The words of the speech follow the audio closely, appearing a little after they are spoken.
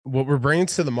what we're bringing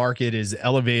to the market is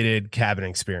elevated cabin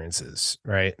experiences,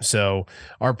 right? So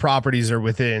our properties are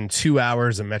within 2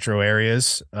 hours of metro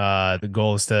areas. The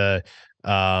goal is to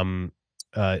um,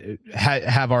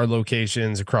 have our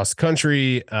locations across the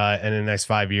country and in the next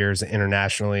 5 years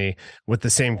internationally with the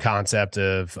same concept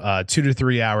of 2 to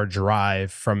 3 hour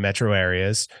drive from metro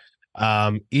areas.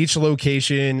 Each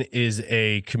location is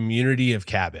a community of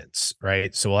cabins,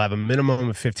 right? So we'll have a minimum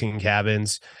of 15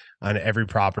 cabins on every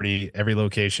property, every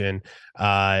location.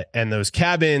 And those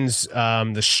cabins,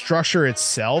 the structure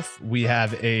itself, we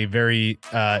have a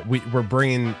we're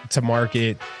bringing to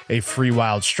market a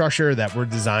Freewyld structure that we're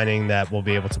designing that will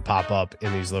be able to pop up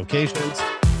in these locations.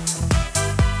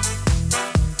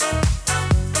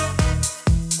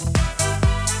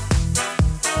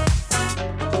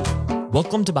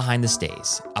 Welcome to Behind the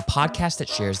Stays, a podcast that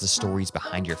shares the stories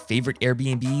behind your favorite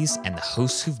Airbnbs and the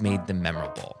hosts who've made them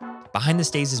memorable. Behind the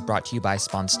Stays is brought to you by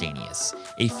Spontaneous,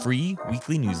 a free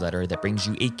weekly newsletter that brings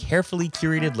you a carefully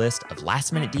curated list of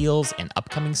last-minute deals and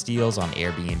upcoming steals on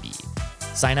Airbnb.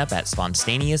 Sign up at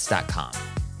spontaneous.com.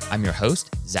 I'm your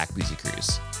host, Zach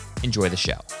Boozy-Cruz. Enjoy the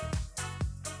show.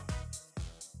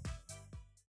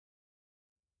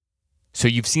 So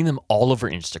you've seen them all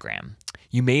over Instagram.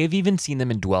 You may have even seen them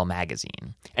in Dwell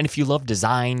magazine. And if you love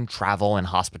design, travel, and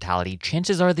hospitality,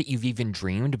 chances are that you've even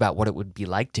dreamed about what it would be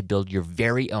like to build your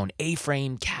very own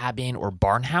A-frame, cabin, or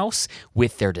barn house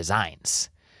with their designs.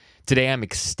 Today, I'm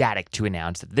ecstatic to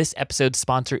announce that this episode's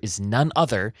sponsor is none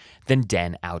other than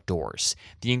Den Outdoors,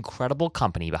 the incredible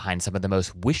company behind some of the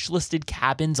most wish-listed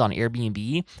cabins on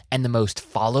Airbnb and the most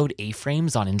followed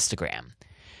A-frames on Instagram.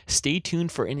 Stay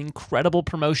tuned for an incredible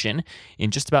promotion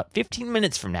in just about 15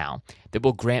 minutes from now that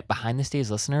will grant Behind the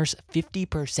Stays listeners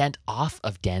 50% off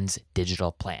of Den's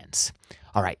digital plans.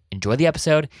 All right, enjoy the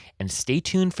episode and stay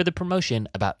tuned for the promotion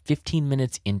about 15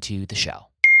 minutes into the show.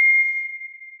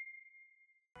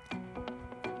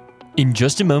 In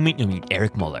just a moment, you'll meet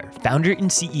Eric Moeller, founder and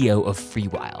CEO of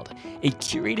Freewyld, a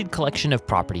curated collection of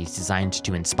properties designed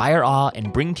to inspire awe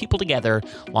and bring people together,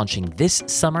 launching this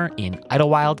summer in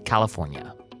Idlewild,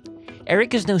 California.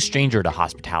 Eric is no stranger to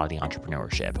hospitality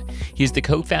entrepreneurship. He is the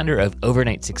co-founder of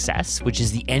Overnight Success, which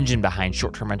is the engine behind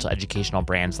short-term rental educational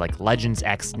brands like Legends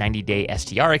X 90-Day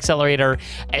STR Accelerator,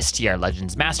 STR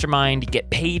Legends Mastermind, Get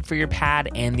Paid for Your Pad,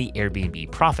 and the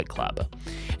Airbnb Profit Club.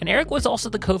 And Eric was also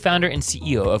the co-founder and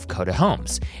CEO of Coda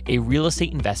Homes, a real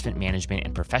estate investment management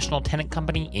and professional tenant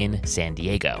company in San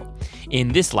Diego. In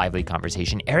this lively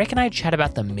conversation, Eric and I chat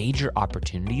about the major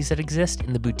opportunities that exist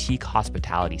in the boutique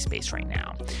hospitality space right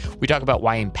now. We talk about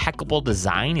why impeccable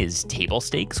design is table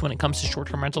stakes when it comes to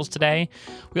short-term rentals today.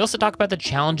 We also talk about the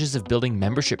challenges of building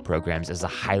membership programs as a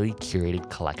highly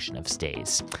curated collection of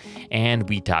stays. And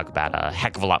we talk about a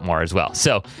heck of a lot more as well.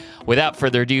 So without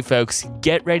further ado, folks,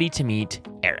 get ready to meet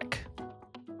Eric.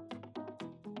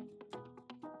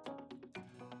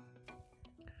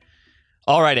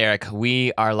 All right, Eric,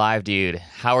 we are live, dude.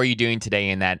 How are you doing today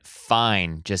in that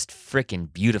fine, just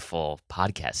freaking beautiful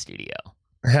podcast studio?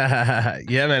 Yeah,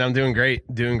 man, I'm doing great.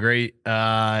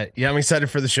 Yeah, I'm excited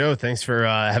for the show. Thanks for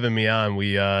having me on.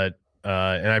 And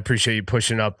I appreciate you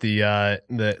pushing up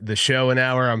the show an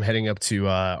hour. I'm heading up to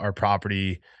our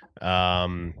property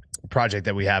project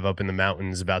that we have up in the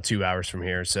mountains about 2 hours from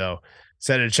here. So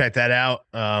excited to check that out.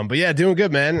 But yeah, doing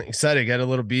good, man. Excited. Got a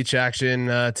little beach action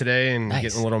today and Nice.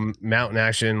 getting a little mountain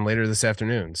action later this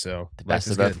afternoon. So The best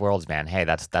of both worlds, man. Hey,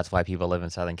 that's why people live in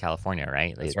Southern California,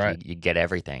 right? That's right. You get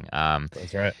everything.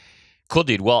 That's right. Cool,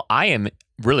 dude. Well, I am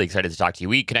really excited to talk to you.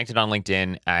 We connected on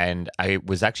LinkedIn, and I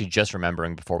was actually just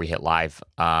remembering before we hit live,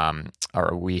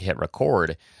 or we hit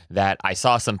record, that I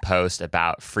saw some post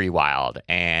about Freewyld,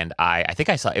 and I think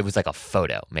I saw it was like a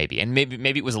photo, maybe, and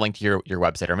maybe it was a link to your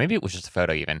website, or maybe it was just a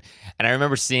photo even. And I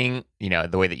remember seeing,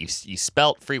 the way that you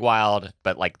spelt Freewyld,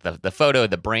 but like the photo,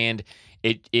 the brand.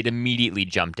 It immediately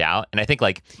jumped out, and I think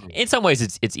like in some ways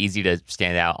it's easy to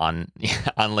stand out on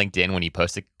LinkedIn when you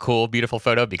post a cool, beautiful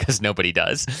photo because nobody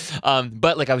does.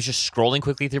 But like I was just scrolling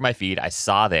quickly through my feed, I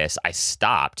saw this, I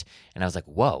stopped, and I was like,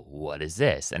 "Whoa, what is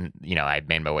this?" And I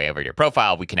made my way over to your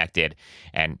profile, we connected,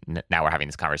 and now we're having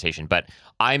this conversation. But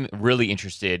I'm really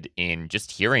interested in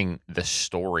just hearing the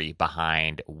story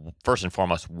behind, first and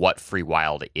foremost, what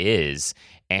Freewyld is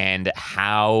and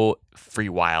how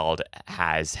Freewyld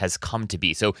has come to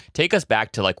be. So take us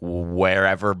back to like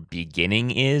wherever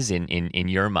beginning is in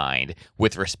your mind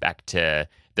with respect to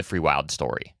the Freewyld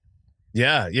story.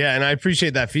 Yeah, and I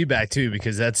appreciate that feedback too,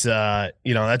 because that's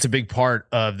that's a big part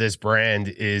of this brand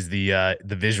is the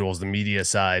visuals, the media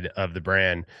side of the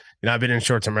brand. I've been in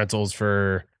short-term rentals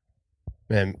for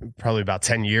and probably about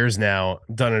 10 years now,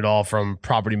 done it all from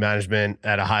property management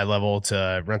at a high level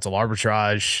to rental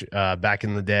arbitrage back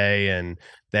in the day, and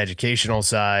the educational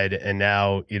side. And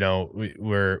now,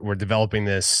 we're developing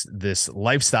this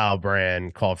lifestyle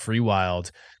brand called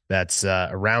Freewyld that's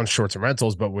around short-term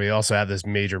rentals, but we also have this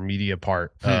major media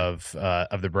part of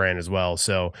the brand as well.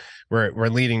 So we're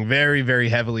leaning very, very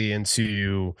heavily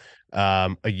into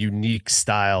a unique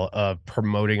style of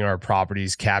promoting our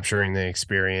properties, capturing the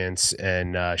experience,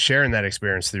 and sharing that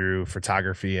experience through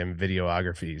photography and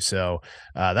videography. So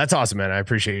that's awesome, man. I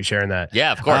appreciate you sharing that.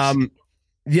 Yeah, of course.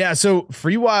 Yeah. So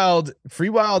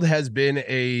Freewyld has been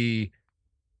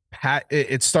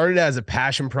it started as a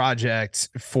passion project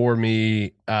for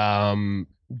me during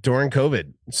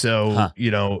COVID. So,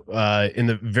 in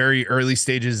the very early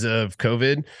stages of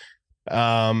COVID,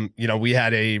 we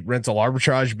had a rental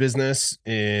arbitrage business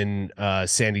in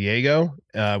San Diego,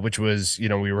 which was,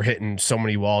 we were hitting so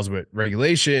many walls with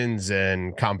regulations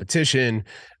and competition.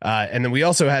 And then we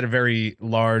also had a very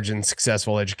large and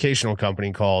successful educational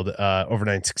company called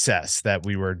Overnight Success that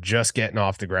we were just getting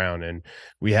off the ground. And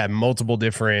we had multiple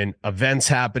different events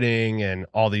happening and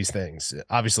all these things.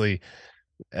 Obviously,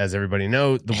 as everybody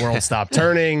knows, the world stopped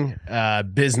turning.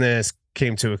 Business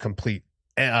came to a complete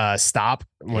stop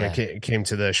when it came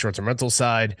to the short-term rental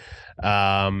side.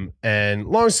 And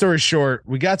long story short,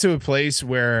 we got to a place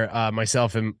where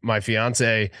myself and my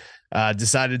fiance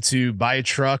decided to buy a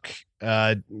truck,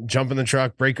 jump in the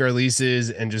truck, break our leases,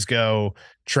 and just go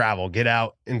travel, get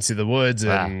out into the woods,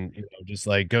 and just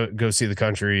like go see the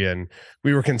country. And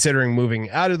we were considering moving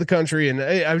out of the country, and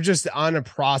I was just on a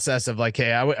process of like,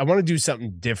 hey, I want to do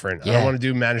something different. I don't want to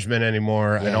do management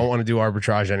anymore. I don't want to do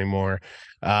arbitrage anymore.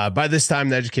 By this time,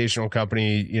 the educational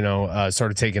company,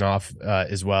 started taking off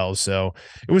as well. So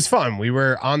it was fun. We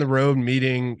were on the road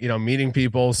meeting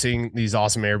people, seeing these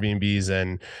awesome Airbnbs.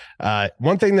 And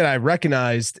one thing that I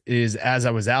recognized is as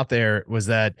I was out there was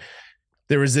that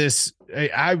there was this,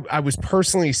 I was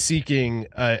personally seeking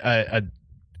a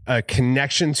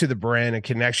connection to the brand, a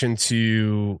connection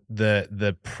to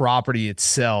the property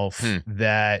itself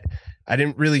that I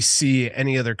didn't really see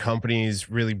any other companies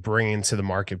really bring into the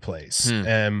marketplace.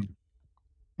 And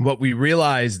what we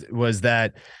realized was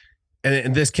that,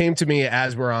 and this came to me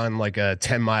as we're on like a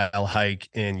 10-mile hike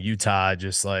in Utah,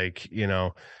 just like,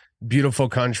 beautiful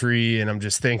country. And I'm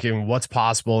just thinking what's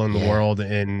possible in the world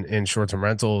in short-term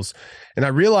rentals. And I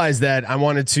realized that I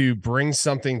wanted to bring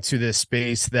something to this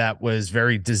space that was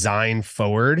very design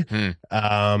forward,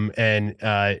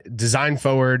 design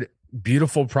forward,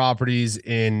 beautiful properties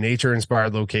in nature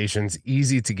inspired locations,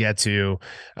 easy to get to,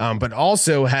 but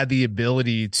also had the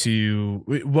ability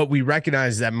to, what we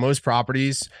recognize that most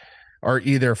properties are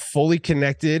either fully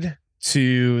connected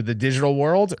to the digital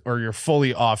world or you're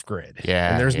fully off grid.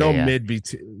 And there's no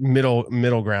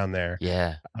middle ground there.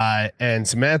 And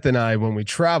Samantha and I, when we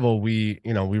travel, we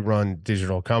run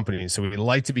digital companies. So we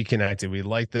like to be connected. We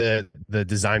like the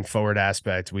design forward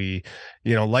aspect. We,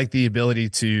 like the ability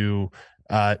to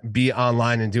be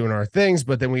online and doing our things,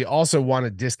 but then we also want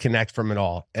to disconnect from it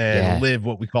all and live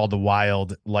what we call the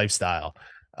wild lifestyle.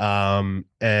 So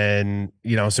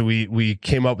we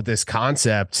came up with this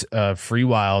concept of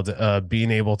Freewyld, being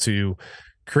able to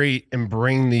create and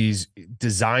bring these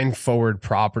design forward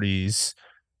properties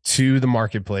to the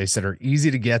marketplace that are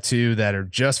easy to get to, that are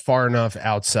just far enough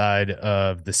outside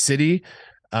of the city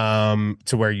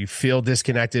to where you feel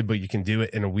disconnected, but you can do it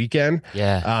in a weekend.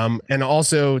 And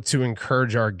also to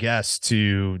encourage our guests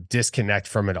to disconnect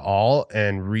from it all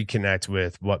and reconnect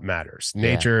with what matters,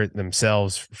 nature,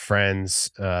 themselves,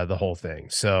 friends, the whole thing.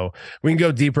 So we can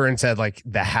go deeper into like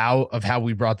the how of how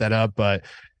we brought that up. But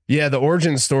the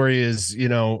origin story is,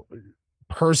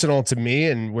 personal to me,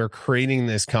 and we're creating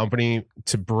this company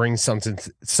to bring something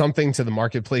to the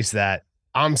marketplace that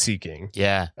I'm seeking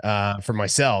for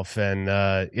myself. And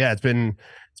it's been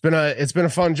a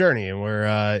fun journey, and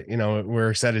we're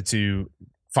excited to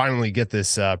finally get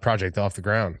this project off the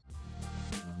ground.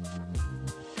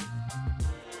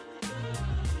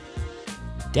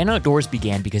 Den Outdoors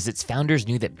began because its founders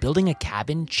knew that building a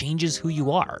cabin changes who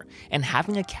you are, and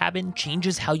having a cabin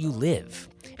changes how you live.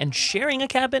 And sharing a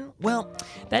cabin, well,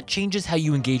 that changes how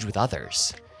you engage with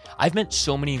others. I've met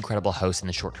so many incredible hosts in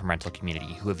the short-term rental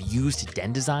community who have used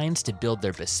den designs to build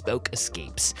their bespoke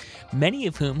escapes, many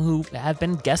of whom have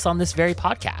been guests on this very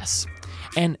podcast.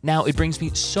 And now it brings me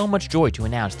so much joy to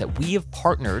announce that we have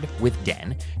partnered with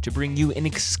Den to bring you an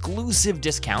exclusive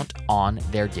discount on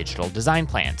their digital design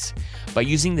plans. By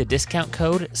using the discount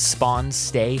code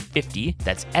SPONSTAY50,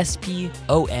 that's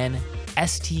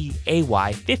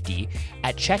SPONSTAY50,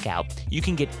 at checkout, you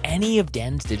can get any of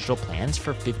Den's digital plans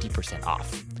for 50%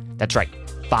 off. That's right,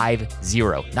 50,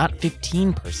 not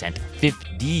 15%,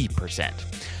 50%.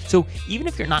 So even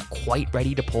if you're not quite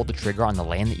ready to pull the trigger on the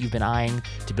land that you've been eyeing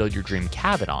to build your dream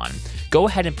cabin on, go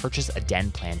ahead and purchase a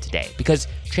den plan today, because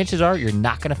chances are you're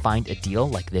not going to find a deal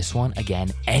like this one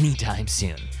again anytime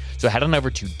soon. So head on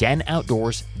over to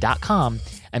denoutdoors.com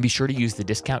and be sure to use the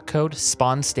discount code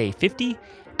SPAWNSTAY50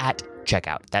 at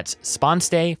checkout. That's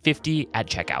SPAWNSTAY50 at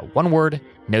checkout. One word,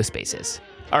 no spaces.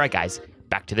 All right, guys,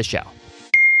 back to the show.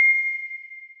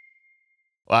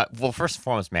 Well, first and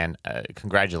foremost, man,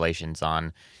 congratulations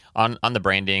on the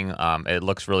branding. It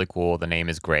looks really cool. The name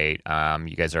is great.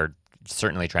 You guys are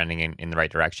certainly trending in the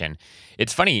right direction.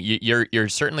 It's funny, you're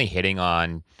certainly hitting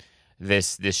on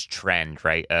this trend,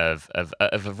 right? Of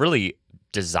a really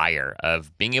desire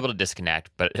of being able to disconnect,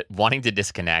 but wanting to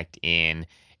disconnect in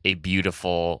a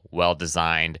beautiful,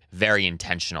 well-designed, very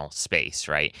intentional space,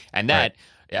 right? And that,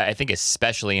 I think,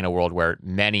 especially in a world where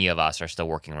many of us are still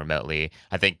working remotely,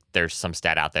 I think there's some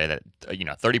stat out there that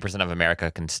 30% of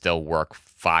America can still work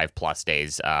 5+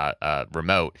 days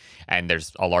remote, and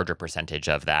there's a larger percentage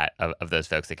of that of those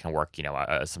folks that can work,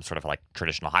 some sort of like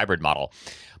traditional hybrid model.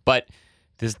 But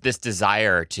this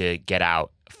desire to get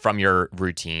out from your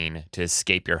routine, to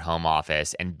escape your home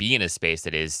office and be in a space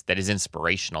that is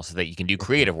inspirational, so that you can do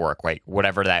creative work, right?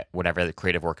 Whatever the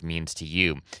creative work means to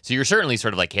you. So you're certainly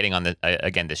sort of like hitting on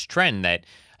again this trend that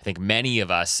I think many of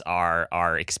us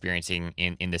are experiencing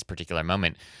in this particular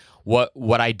moment.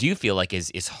 What I do feel like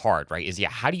is hard, right? Is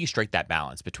how do you strike that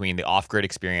balance between the off-grid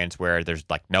experience where there's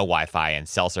like no Wi-Fi and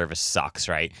cell service sucks,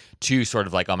 right? To sort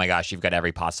of like, oh my gosh, you've got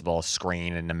every possible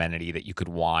screen and amenity that you could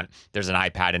want. There's an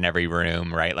iPad in every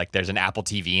room, right? Like there's an Apple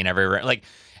TV in every room.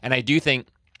 And I do think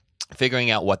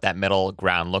figuring out what that middle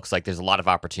ground looks like, there's a lot of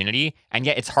opportunity, and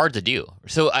yet it's hard to do.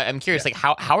 So I'm curious, like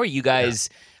how are you guys?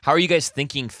 Yeah. How are you guys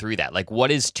thinking through that? Like, what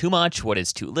is too much? What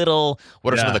is too little?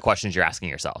 What are some of the questions you're asking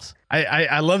yourselves?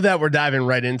 I love that we're diving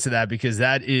right into that, because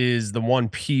that is the one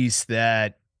piece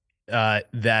that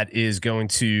is going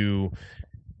to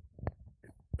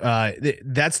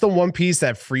that's the one piece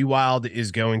that Freewyld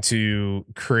is going to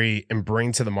create and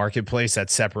bring to the marketplace that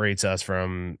separates us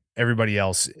from everybody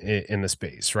else in the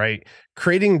space, right?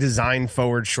 Creating design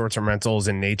forward short-term rentals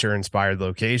in nature inspired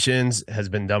locations has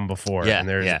been done before. And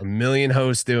there's a million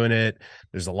hosts doing it.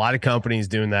 There's a lot of companies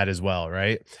doing that as well,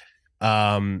 right?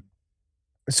 So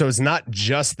it's not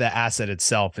just the asset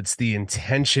itself, it's the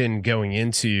intention going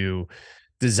into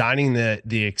designing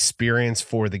the experience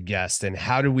for the guest, and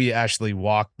how do we actually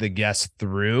walk the guest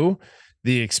through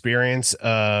the experience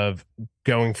of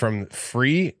going from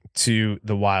free to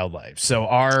the wildlife. So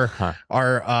our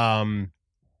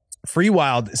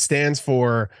Freewyld stands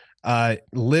for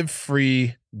live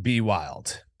free, be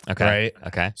wild. Okay. Right.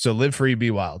 Okay. So live free, be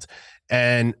wild.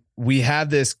 And we have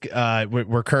this,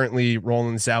 we're currently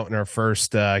rolling this out in our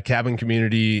first cabin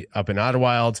community up in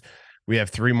Idlewild. We have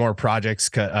 3 more projects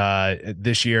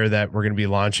this year that we're going to be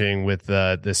launching with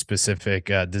this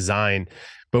specific design.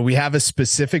 But we have a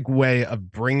specific way of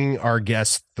bringing our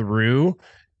guests through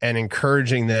and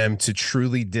encouraging them to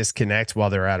truly disconnect while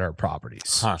they're at our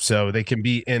properties. So they can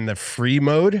be in the free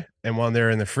mode. And while they're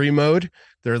in the free mode,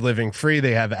 they're living free.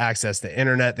 They have access to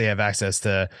internet. They have access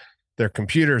to their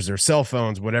computers, their cell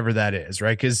phones, whatever that is,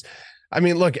 right? Because I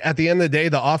mean, look, at the end of the day,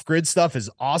 the off-grid stuff is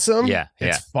awesome.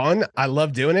 It's fun. I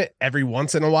love doing it every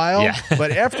once in a while.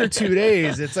 But after 2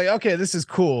 days, it's like, okay, this is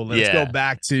cool. Let's go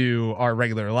back to our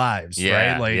regular lives,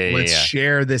 right? Like, let's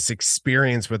share this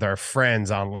experience with our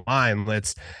friends online.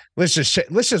 Let's just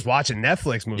watch a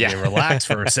Netflix movie and relax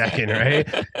for a second, right?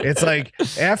 It's like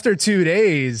after 2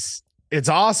 days, it's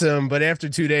awesome, but after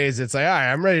 2 days, it's like, all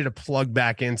right, I'm ready to plug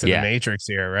back into the matrix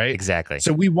here, right? Exactly.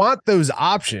 So we want those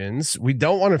options. We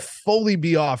don't want to fully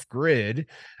be off grid.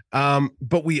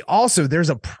 But we also, there's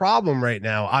a problem right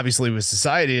now, obviously, with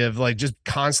society of like just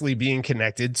constantly being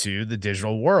connected to the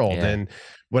digital world. And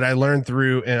what I learned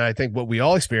through, and I think what we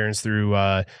all experienced through,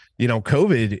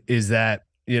 COVID is that,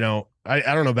 I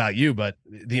don't know about you, but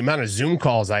the amount of Zoom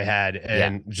calls I had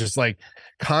and just like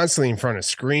constantly in front of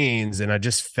screens. And I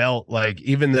just felt like,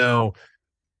 even though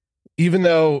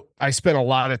I spent a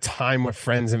lot of time with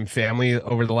friends and family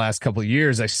over the last couple of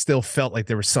years, I still felt like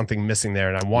there was something missing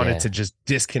there, and I wanted to just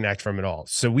disconnect from it all.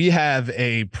 So we have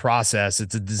a process.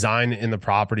 It's a design in the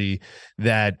property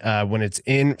that when it's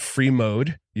in free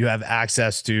mode, you have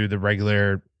access to the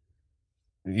regular,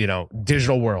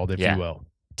 digital world, if you will.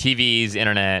 TVs,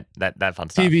 internet, that fun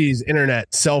stuff. TVs,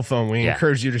 internet, cell phone. We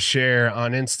encourage you to share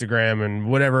on Instagram and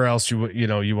whatever else you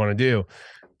want to do.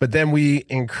 But then we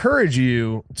encourage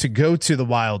you to go to the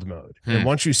wild mode. And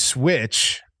once you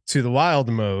switch to the wild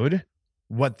mode,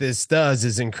 what this does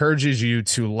is encourages you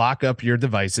to lock up your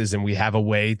devices, and we have a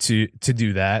way to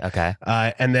do that. Okay.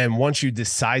 And then once you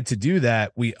decide to do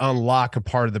that, we unlock a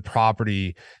part of the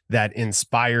property that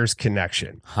inspires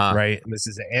connection. Right. And this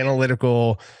is an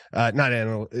analytical,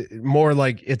 more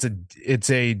like it's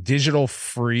a digital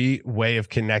free way of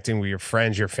connecting with your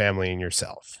friends, your family, and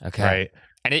yourself. Okay. Right.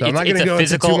 And so I'm not going to go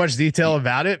into too much detail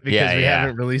about it because we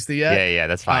haven't released it yet. Yeah,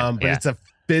 that's fine. But it's a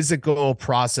physical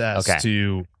process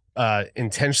to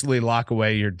intentionally lock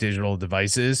away your digital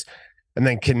devices and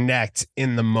then connect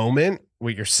in the moment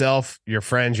with yourself, your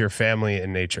friends, your family,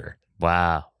 and nature.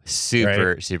 Wow.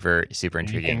 Super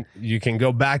intriguing. You can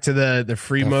go back to the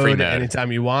free mode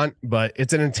anytime you want, but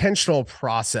it's an intentional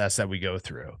process that we go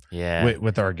through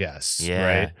with our guests.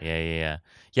 Right.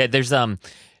 Yeah. There's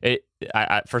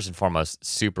I first and foremost,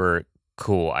 super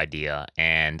cool idea,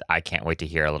 and I can't wait to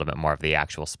hear a little bit more of the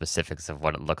actual specifics of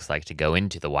what it looks like to go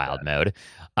into the wild mode.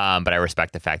 But I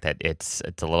respect the fact that it's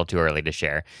a little too early to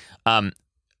share.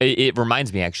 It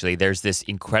reminds me, actually, there's this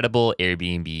incredible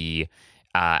Airbnb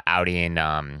out in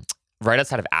right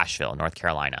outside of Asheville, North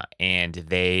Carolina, and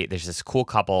there's this cool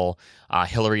couple,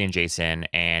 Hillary and Jason,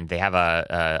 and they have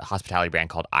a hospitality brand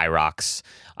called iRocks.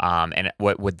 And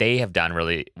what they have done,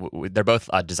 really, they're both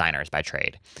designers by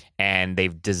trade, and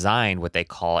they've designed what they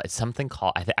call, it's something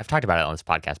called, I've talked about it on this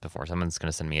podcast before. Someone's going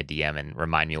to send me a DM and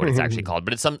remind me what it's actually called,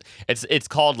 but it's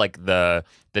called like the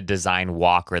design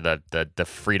walk or the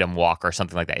freedom walk or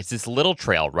something like that. It's this little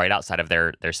trail right outside of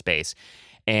their space.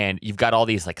 And you've got all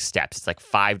these like steps. It's like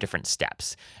 5 different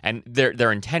steps. And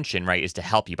their intention, right, is to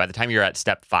help you. By the time you're at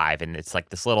step 5, and it's like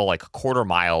this little like quarter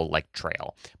mile like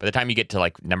trail. By the time you get to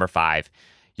like number 5,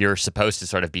 you're supposed to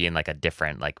sort of be in like a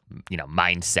different like,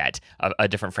 mindset, a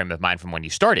different frame of mind from when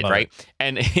you started, right?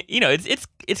 And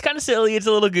it's kind of silly, it's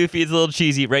a little goofy, it's a little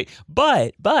cheesy, right?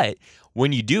 But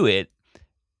when you do it,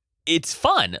 it's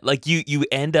fun. Like you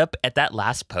end up at that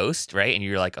last post, right? And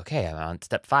you're like, okay, I'm on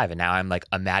step 5, and now I'm like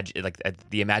at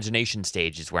the imagination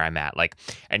stage is where I'm at. Like,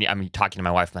 and I'm talking to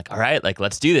my wife. I'm like, all right, like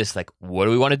let's do this. Like, what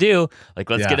do we want to do? Like,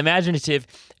 let's get imaginative.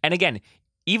 And again,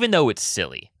 even though it's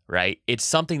silly, right? It's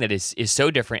something that is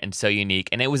so different and so unique.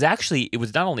 And it was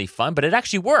not only fun, but it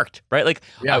actually worked, right? Like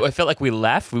I felt like we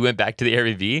went back to the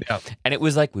Airbnb, and it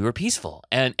was like we were peaceful.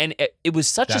 And it was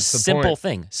such a simple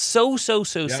thing. So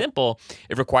simple.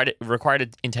 It required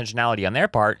intentionality on their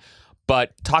part.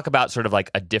 But talk about sort of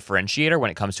like a differentiator when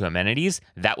it comes to amenities.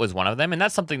 That was one of them. And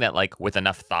that's something that like with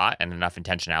enough thought and enough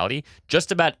intentionality,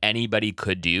 just about anybody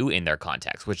could do in their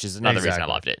context, which is another reason I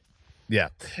loved it. Yeah.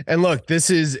 And look, that's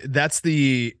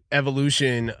the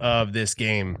evolution of this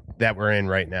game that we're in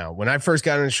right now. When I first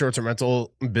got into short-term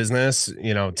rental business,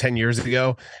 10 years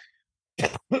ago,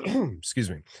 excuse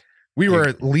me, we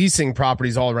were leasing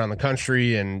properties all around the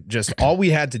country, and just all we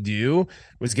had to do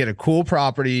was get a cool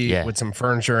property with some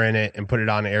furniture in it and put it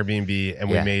on Airbnb, and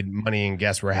we made money and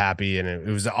guests were happy, and it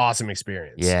was an awesome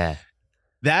experience. Yeah.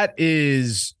 That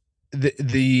is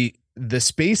the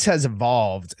space has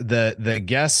evolved, the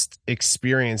guest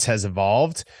experience has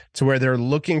evolved to where they're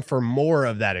looking for more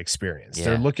of that experience.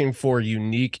 They're looking for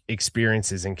unique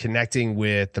experiences and connecting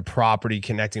with the property,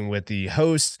 connecting with the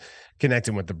host,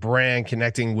 connecting with the brand,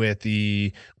 connecting with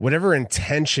the whatever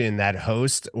intention that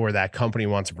host or that company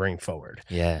wants to bring forward.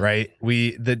 Right.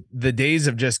 The days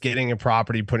of just getting a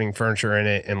property, putting furniture in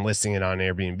it, and listing it on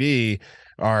Airbnb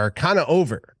are kind of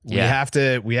over. We have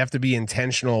to be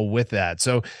intentional with that.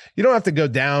 So you don't have to go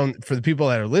down, for the people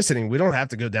that are listening, we don't have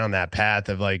to go down that path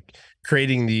of like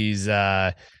creating these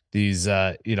aspects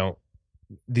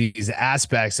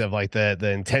of like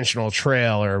the intentional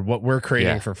trail, or what we're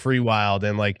creating for Freewyld.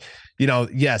 And like,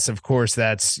 yes, of course,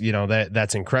 that's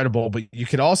incredible, but you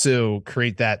could also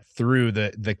create that through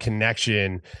the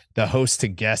connection, the host to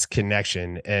guest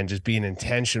connection, and just being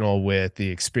intentional with the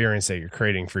experience that you're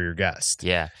creating for your guest.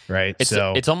 Yeah. Right.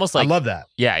 It's almost like, I love that.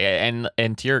 Yeah.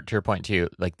 And to your point too,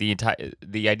 like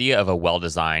the idea of a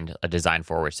design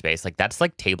forward space, like that's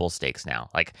like table stakes now.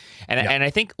 Like, and I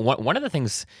think one of the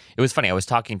things, it was funny. I was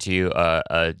talking to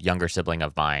a younger sibling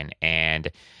of mine, and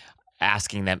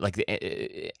asking them, like,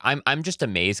 I'm just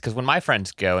amazed, because when my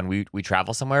friends go and we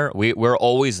travel somewhere, we're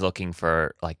always looking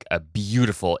for like a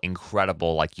beautiful,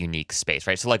 incredible, like unique space,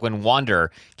 right? So like when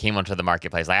Wander came onto the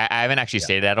marketplace, like I haven't actually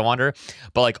stayed at a Wander,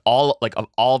 but like all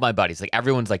of my buddies, like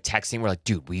everyone's like texting, we're like,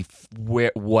 dude,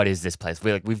 what is this place?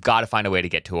 We've got to find a way to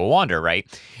get to a Wander, right?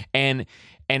 And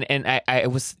I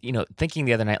was, thinking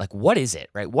the other night, like, what is it,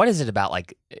 right? What is it about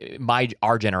like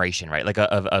our generation, right? Like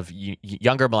of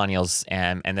younger millennials,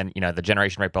 and then, the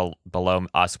generation right below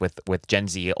us with Gen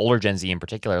Z, older Gen Z in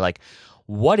particular, like,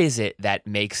 what is it that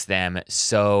makes them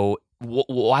so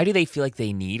why do they feel like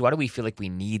why do we feel like we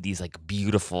need these like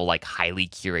beautiful, like highly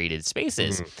curated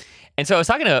spaces? And so I was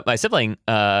talking to my sibling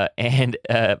and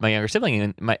my younger sibling,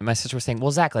 and my sister was saying,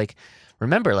 well, Zach, like,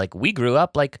 remember, like, we grew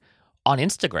up like on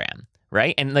Instagram,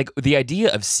 right? And like the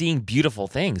idea of seeing beautiful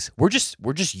things, we're just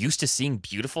used to seeing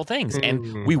beautiful things,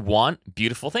 and we want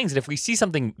beautiful things. And if we see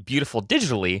something beautiful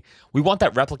digitally, we want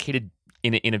that replicated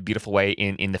in a beautiful way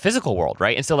in the physical world,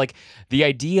 right? And so like the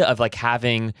idea of like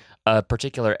having a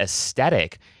particular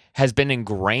aesthetic has been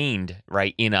ingrained,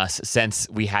 right, in us since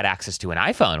we had access to an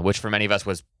iPhone, which for many of us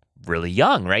was really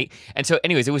young, right? And so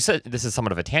anyways, this is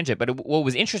somewhat of a tangent, but what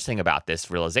was interesting about this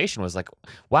realization was like,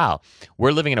 wow,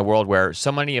 we're living in a world where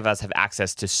so many of us have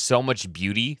access to so much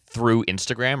beauty through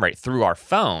Instagram, right, through our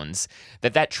phones,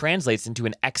 that translates into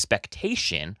an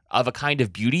expectation of a kind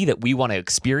of beauty that we want to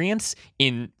experience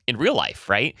in real life,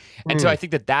 right? And so I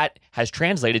think that has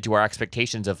translated to our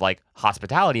expectations of like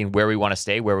hospitality and where we want to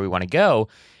stay, where we want to go.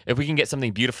 If we can get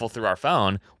something beautiful through our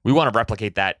phone, we want to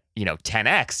replicate that,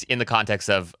 10x in the context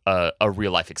of a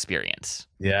real life experience.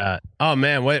 Yeah. Oh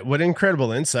man, what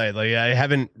incredible insight. Like I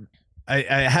haven't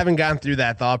gone through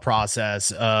that thought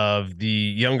process of the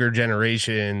younger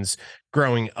generations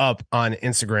growing up on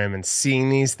Instagram and seeing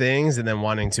these things and then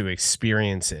wanting to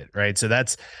experience it, right? So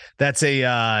that's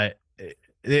a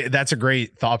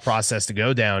great thought process to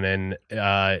go down, and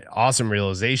awesome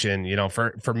realization.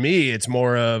 For me, it's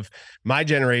more of my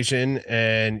generation,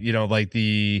 and like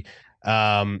the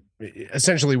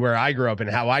essentially where I grew up and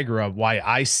how I grew up. Why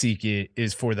I seek it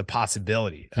is for the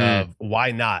possibility of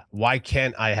why not? Why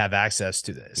can't I have access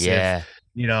to this? Yeah.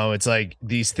 It's like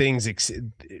these things.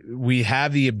 We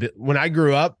have when I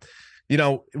grew up,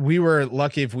 we were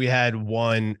lucky if we had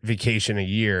one vacation a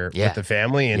year with the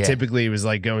family, and typically it was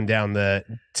like going down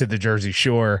to the Jersey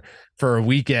Shore for a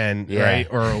weekend, right,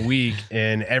 or a week,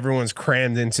 and everyone's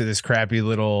crammed into this crappy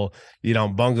little,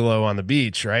 bungalow on the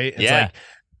beach, right? It's like,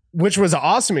 which was an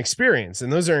awesome experience,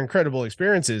 and those are incredible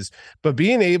experiences. But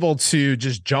being able to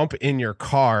just jump in your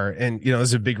car, and this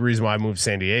is a big reason why I moved to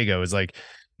San Diego, is like,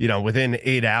 within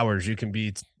 8 hours, you can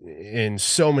be in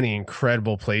so many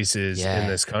incredible places in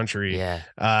this country.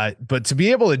 But to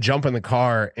be able to jump in the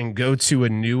car and go to a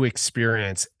new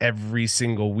experience every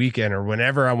single weekend or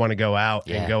whenever I want to go out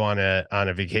and go on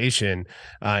a vacation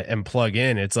and plug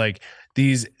in, it's like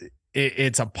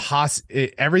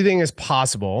everything is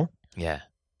possible.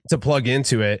 To plug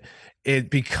into it. It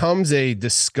becomes a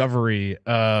discovery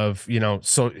of,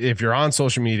 so if you're on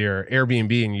social media or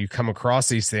Airbnb and you come across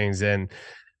these things, and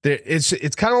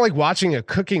it's kind of like watching a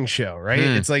cooking show, right?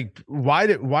 It's like, why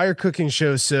are cooking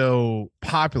shows so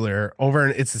popular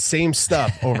it's the same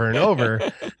stuff over and over.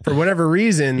 For whatever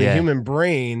reason, the human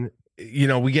brain,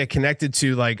 we get connected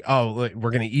to like, oh, look,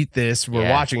 we're going to eat this. We're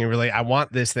watching and we're like, I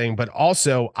want this thing, but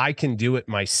also I can do it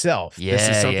myself. This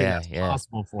is something that's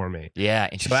possible for me.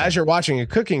 So as you're watching a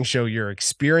cooking show, you're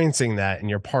experiencing that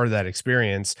and you're part of that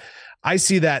experience. I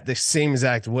see that the same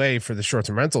exact way for the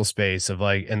short-term rental space of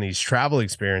like, and these travel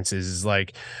experiences is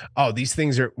like, oh, these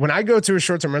things are, when I go to a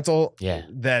short-term rental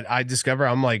that I discover,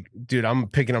 I'm like, dude, I'm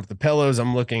picking up the pillows.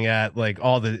 I'm looking at like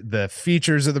all the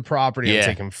features of the property. I'm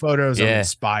taking photos. I'm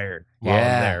inspired while I'm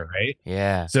there.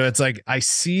 Right. So it's like, I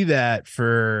see that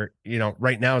for,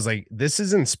 right now is like, this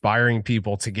is inspiring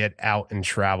people to get out and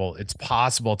travel. It's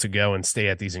possible to go and stay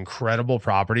at these incredible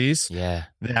properties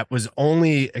that was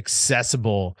only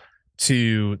accessible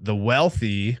to the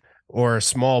wealthy or a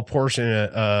small portion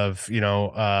of,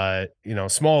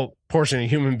 small portion of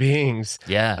human beings,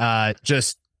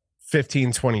 just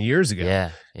 15, 20 years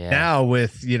ago. Now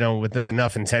with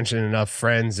enough intention, enough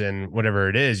friends and whatever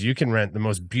it is, you can rent the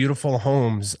most beautiful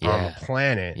homes on the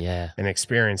planet and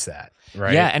experience that.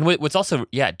 Right. Yeah. And what's also,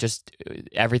 just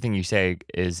everything you say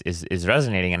is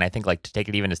resonating. And I think like to take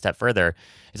it even a step further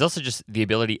is also just the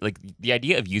ability, like the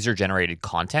idea of user generated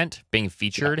content being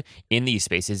featured in these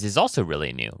spaces is also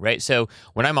really new. Right. So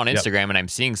when I'm on Instagram and I'm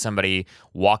seeing somebody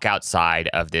walk outside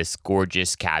of this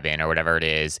gorgeous cabin or whatever it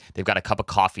is, they've got a cup of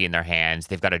coffee in their hands,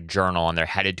 they've got a journal, and they're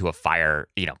headed to a fire,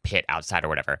 pit outside or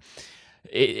whatever.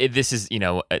 I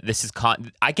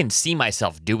can see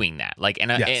myself doing that. Like,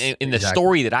 and in the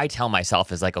story that I tell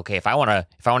myself is like, okay, if I want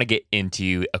to get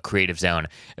into a creative zone,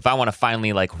 if I want to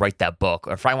finally like write that book,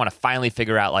 or if I want to finally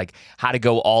figure out like how to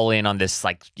go all in on this,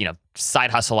 like,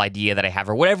 side hustle idea that I have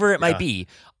or whatever it might be,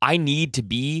 I need to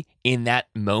be in that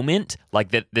moment, like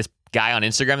that this guy on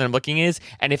Instagram that I'm looking is.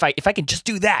 And if I can just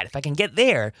do that, if I can get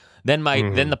there, then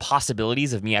then the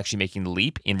possibilities of me actually making the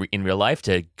leap in real life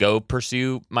to go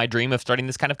pursue my dream of starting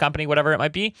this kind of company, whatever it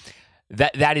might be,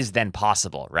 that is then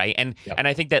possible, right? And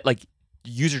I think that like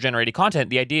user-generated content,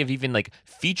 the idea of even like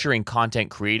featuring content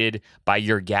created by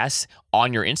your guests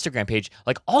on your Instagram page,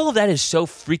 like all of that is so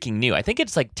freaking new. I think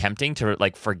it's like tempting to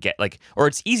like forget, like, or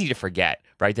it's easy to forget,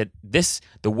 right? That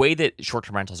the way that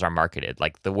short-term rentals are marketed,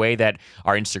 like the way that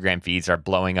our Instagram feeds are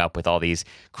blowing up with all these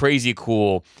crazy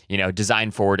cool,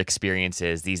 design-forward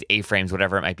experiences, these A-frames,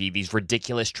 whatever it might be, these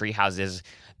ridiculous tree houses.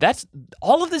 That's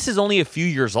all of this is only a few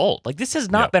years old. Like this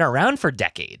has not been around for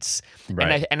decades.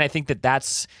 Right. And I think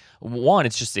that's one,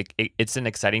 it's just it's an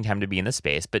exciting time to be in the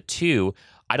space, but two,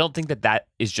 I don't think that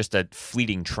is just a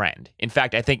fleeting trend. In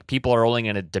fact, I think people are only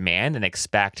going to demand and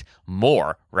expect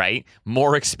more, right?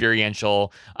 More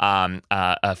experiential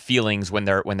feelings when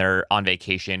they're on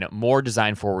vacation, more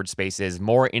design forward spaces,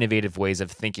 more innovative ways of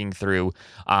thinking through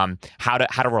how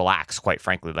to relax. Quite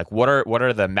frankly, like what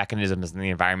are the mechanisms and the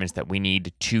environments that we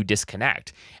need to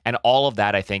disconnect, and all of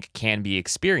that I think can be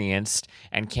experienced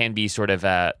and can be sort of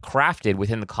crafted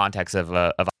within the context of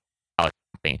a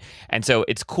company. And so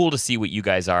it's cool to see what you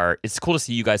guys are. It's cool to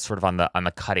see you guys sort of on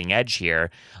the cutting edge here.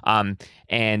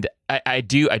 And I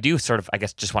do sort of, I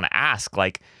guess, just want to ask,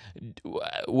 like,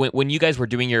 when you guys were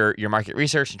doing your market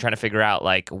research and trying to figure out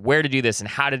like where to do this and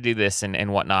how to do this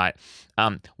and whatnot,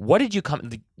 what did you come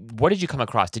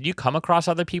across? Did you come across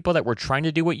other people that were trying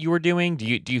to do what you were doing?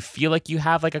 Do you feel like you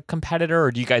have like a competitor,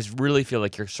 or do you guys really feel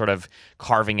like you're sort of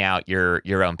carving out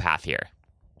your own path here?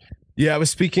 Yeah, I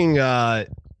was speaking.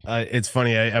 It's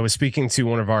funny. I was speaking to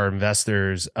one of our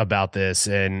investors about this,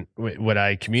 and what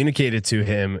I communicated to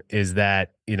him is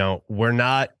that we're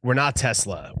not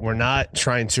Tesla. We're not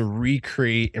trying to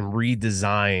recreate and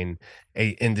redesign a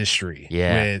industry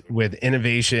with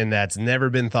innovation that's never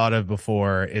been thought of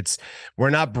before. We're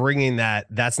not bringing that.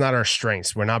 That's not our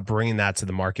strengths. We're not bringing that to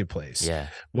the marketplace. Yeah.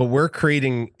 What we're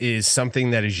creating is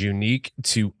something that is unique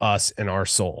to us and our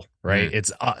soul. Right.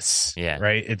 It's us. Yeah.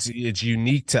 Right. It's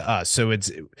unique to us. So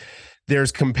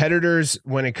there's competitors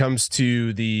when it comes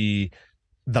to the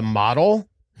model.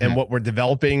 And what we're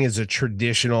developing is a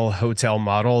traditional hotel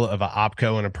model of a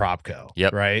OpCo and a PropCo.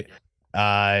 Yep. Right.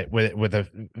 With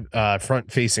a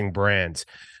front-facing brand.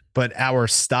 But our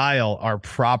style, our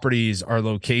properties, our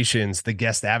locations, the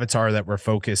guest avatar that we're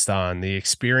focused on, the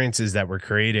experiences that we're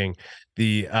creating,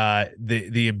 the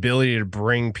ability to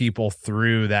bring people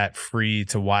through that free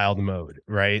to wild mode,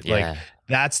 right? Yeah. Like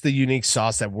that's the unique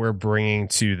sauce that we're bringing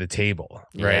to the table,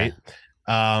 right?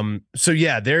 So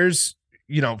yeah, there's,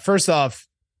 first off,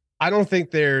 I don't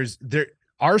think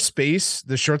our space,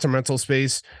 the short-term rental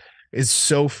space, is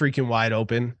so freaking wide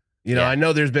open. I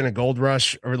know there's been a gold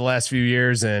rush over the last few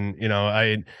years, and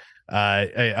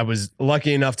I was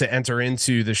lucky enough to enter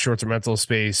into the short-term rental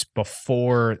space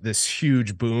before this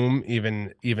huge boom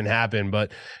even happened.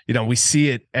 But we see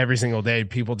it every single day.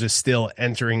 People just still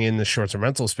entering in the short-term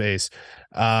rental space.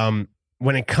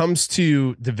 When it comes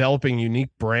to developing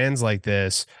unique brands like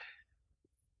this,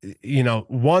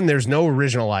 one, there's no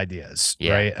original ideas,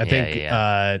 right? I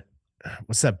think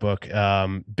what's that book?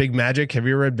 Big Magic. Have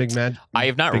you read Big Magic? I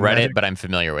have not read it, but I'm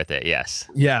familiar with it. Yes.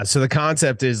 Yeah. So the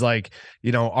concept is like,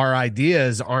 our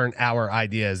ideas aren't our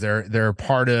ideas. They're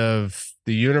part of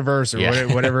the universe or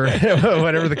whatever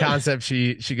the concept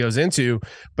she goes into.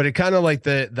 But it kind of like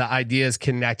the ideas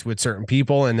connect with certain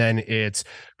people, and then it's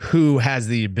who has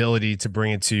the ability to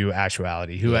bring it to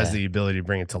actuality, who has the ability to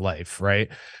bring it to life, right?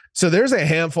 So there's a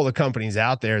handful of companies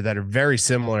out there that are very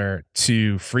similar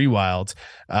to Freewyld.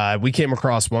 We came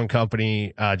across one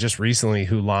company just recently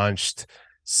who launched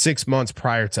 6 months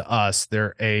prior to us.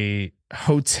 They're a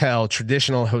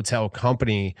traditional hotel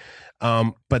company.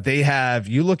 But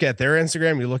you look at their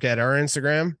Instagram, you look at our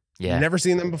Instagram. Yeah. Never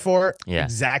seen them before. Yeah.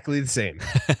 Exactly the same,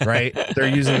 right? They're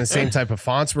using the same type of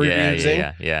fonts we're using.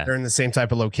 Yeah. They're in the same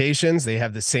type of locations. They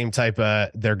have the same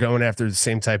they're going after the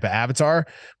same type of avatar,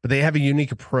 but they have a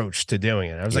unique approach to doing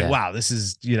it. I was like, wow, this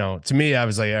is, to me, I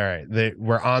was like, all right,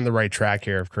 we're on the right track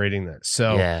here of creating this.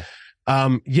 So,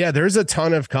 there's a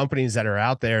ton of companies that are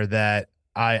out there that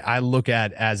I look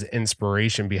at as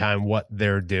inspiration behind what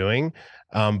they're doing.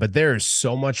 But there is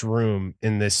so much room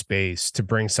in this space to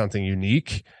bring something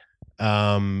unique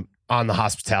on the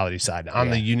hospitality side,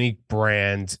 on the unique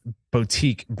brand,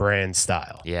 boutique brand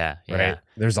style. Yeah. Right.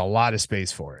 There's a lot of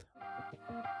space for it.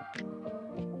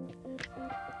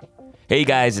 Hey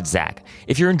guys, it's Zach.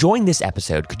 If you're enjoying this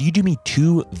episode, could you do me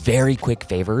 2 very quick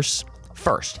favors?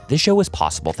 First, this show is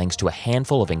possible thanks to a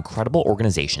handful of incredible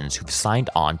organizations who've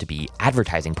signed on to be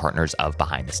advertising partners of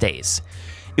Behind the Stays.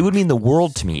 It would mean the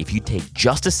world to me if you'd take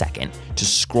just a second to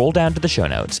scroll down to the show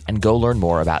notes and go learn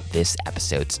more about this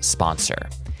episode's sponsor.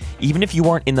 Even if you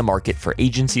aren't in the market for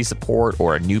agency support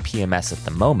or a new PMS at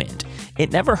the moment,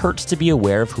 it never hurts to be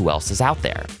aware of who else is out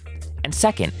there. And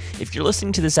second, if you're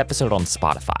listening to this episode on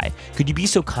Spotify, could you be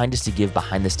so kind as to give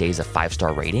Behind the Stays a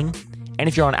 5-star rating? And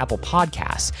if you're on Apple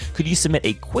Podcasts, could you submit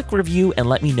a quick review and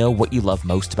let me know what you love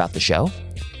most about the show?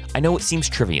 I know it seems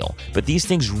trivial, but these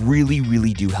things really,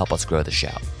 really do help us grow the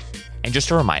show. And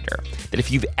just a reminder that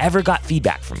if you've ever got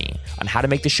feedback from me on how to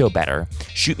make the show better,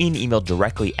 shoot me an email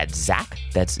directly at Zach,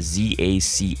 that's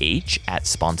ZACH, at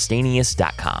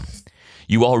spontaneous.com.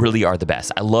 You all really are the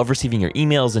best. I love receiving your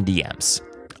emails and DMs.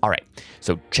 All right,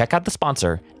 so check out the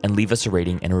sponsor and leave us a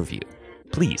rating and a review,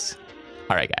 please.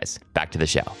 All right, guys, back to the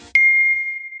show.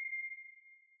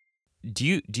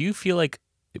 Do you feel like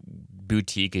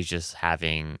boutique is just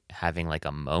having like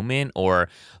a moment? Or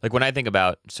like when I think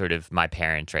about sort of my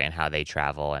parents, right, and how they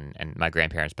travel and my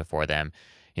grandparents before them,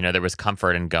 you know, there was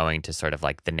comfort in going to sort of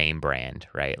like the name brand,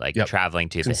 right? Like traveling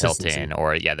to the Hilton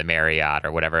or the Marriott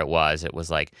or whatever it was. It was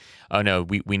like, oh no,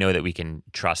 we know that we can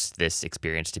trust this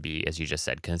experience to be, as you just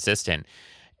said, consistent.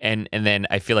 And then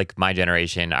I feel like our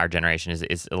generation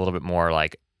is a little bit more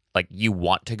like you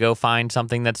want to go find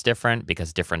something that's different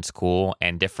because different's cool,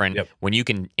 and different when you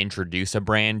can introduce a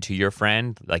brand to your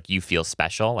friend, like you feel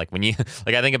special. Like when you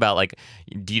like I think about like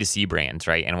D2C brands,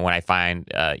 right? And when I find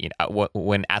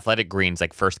when Athletic Greens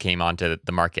like first came onto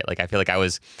the market, like I feel like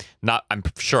I'm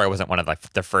sure I wasn't one of like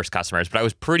the first customers, but I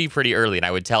was pretty early, and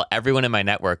I would tell everyone in my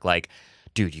network like,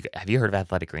 dude, have you heard of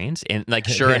Athletic Greens? And like,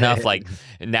 sure enough, like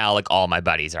now, like all my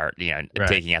buddies are,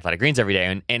 taking Athletic Greens every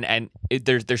day. And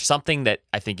there's something that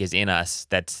I think is in us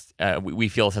that's we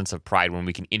feel a sense of pride when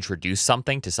we can introduce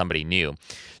something to somebody new.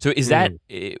 So is that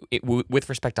with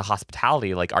respect to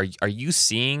hospitality? Like, are you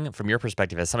seeing from your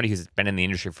perspective as somebody who's been in the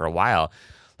industry for a while?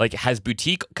 Like, has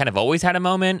boutique kind of always had a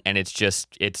moment and it's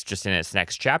just in its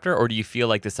next chapter? Or do you feel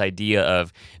like this idea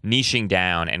of niching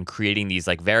down and creating these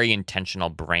like very intentional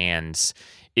brands,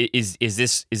 is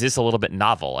this a little bit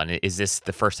novel? And is this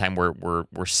the first time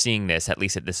we're seeing this, at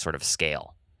least at this sort of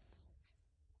scale?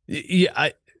 Yeah,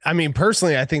 I mean,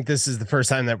 personally, I think this is the first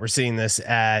time that we're seeing this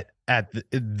at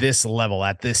this level,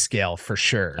 at this scale, for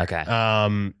sure. Okay.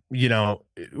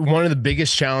 One of the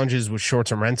biggest challenges with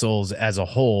short-term rentals as a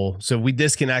whole, so we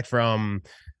disconnect from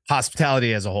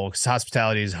hospitality as a whole, because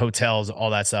hospitality is hotels, all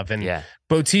that stuff. And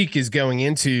boutique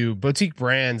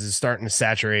brands is starting to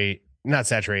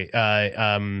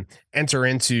enter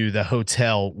into the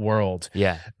hotel world.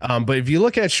 Yeah. But if you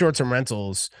look at short-term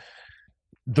rentals,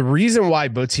 the reason why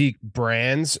boutique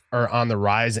brands are on the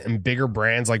rise, and bigger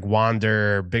brands like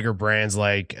Wander, bigger brands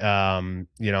like Avant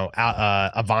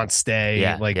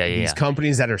Stay, these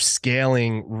companies that are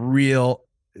scaling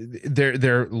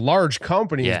they're large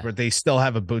companies, but they still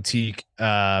have a boutique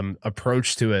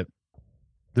approach to it.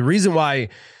 The reason why,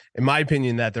 in my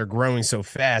opinion, that they're growing so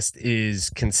fast is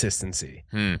consistency,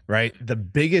 right? The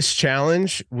biggest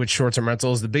challenge with short-term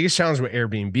rentals, the biggest challenge with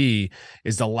Airbnb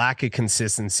is the lack of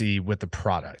consistency with the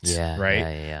product, right?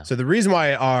 Yeah. So the reason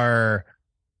why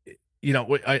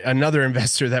another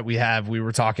investor that we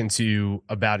were talking to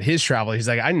about his travel, he's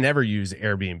like, I never use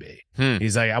Airbnb.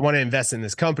 He's like, I want to invest in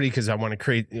this company because I want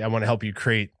to help you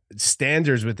create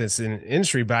standards with this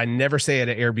industry, but I never stay at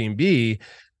an Airbnb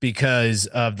because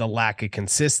of the lack of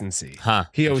consistency.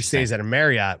 He always stays at a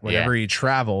Marriott whenever he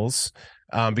travels,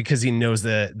 because he knows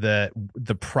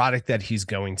the product that he's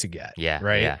going to get.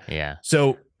 Right. Yeah.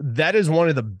 So that is one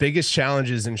of the biggest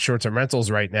challenges in short-term rentals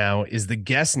right now, is the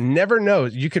guest never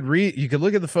knows. You could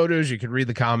look at the photos, you could read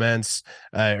the comments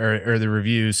or the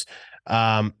reviews,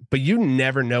 but you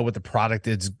never know what the product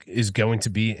is going to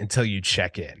be until you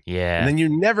check in. And then you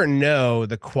never know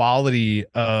the quality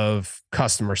of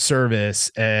customer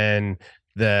service, and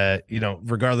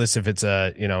regardless if it's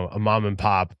a mom and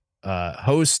pop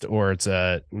host or it's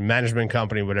a management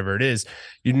company, whatever it is,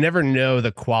 you never know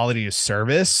the quality of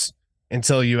service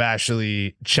until you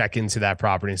actually check into that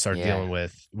property and start dealing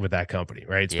with that company,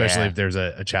 right? Especially if there's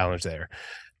a challenge there.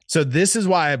 So this is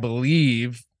why I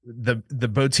believe the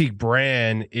boutique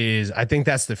brand is, I think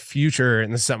that's the future.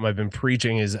 And this is something I've been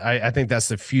preaching, is I think that's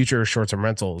the future of short-term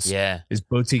rentals. Is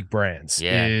boutique brands,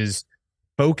 is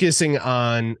focusing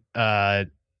on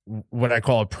what I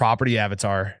call a property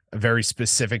avatar, a very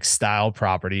specific style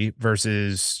property,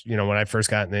 versus, when I first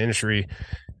got in the industry,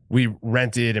 we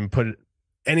rented and put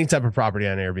any type of property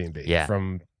on Airbnb,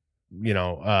 from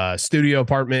studio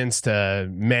apartments to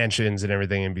mansions and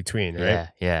everything in between,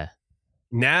 right?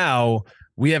 Now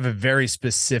we have a very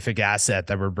specific asset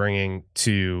that we're bringing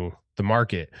to the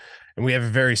market, and we have a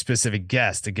very specific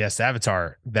a guest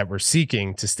avatar that we're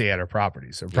seeking to stay at our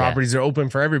properties. So properties are open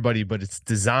for everybody, but it's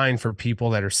designed for people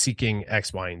that are seeking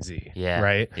X, Y, and Z.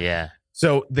 Right.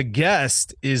 So the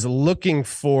guest is looking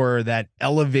for that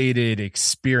elevated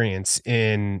experience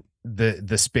in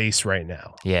the space right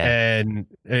now. Yeah. And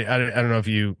I don't know if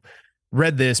you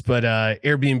read this, but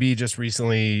Airbnb just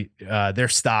recently their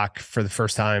stock for the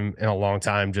first time in a long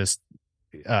time just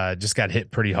got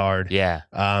hit pretty hard. Yeah.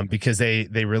 Because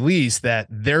they released that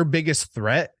their biggest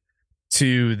threat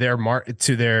to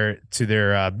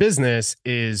their business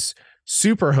is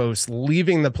Superhost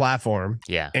leaving the platform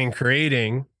and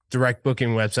creating direct booking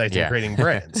websites and creating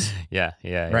brands.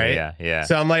 Right. Yeah.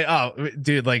 So I'm like, oh,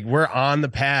 dude, like we're on the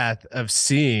path of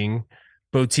seeing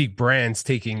boutique brands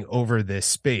taking over this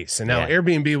space. And now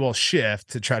Airbnb will shift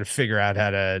to try to figure out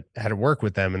how to work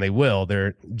with them, and they will. They're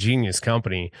a genius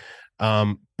company.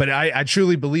 But I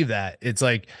truly believe that it's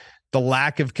like the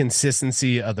lack of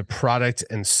consistency of the product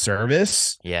and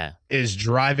service is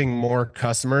driving more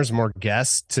customers, more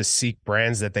guests to seek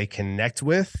brands that they connect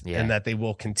with and that they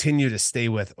will continue to stay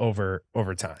with over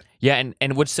time. Yeah,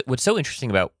 and what's so interesting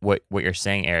about what you're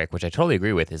saying, Eric, which I totally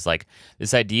agree with, is like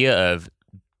this idea of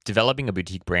developing a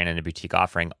boutique brand and a boutique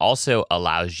offering also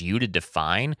allows you to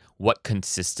define what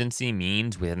consistency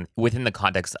means within the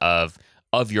context of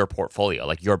your portfolio,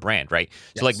 like your brand, right?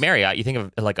 So like Marriott, you think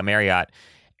of like a Marriott,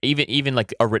 even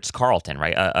like a Ritz-Carlton,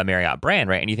 right? A Marriott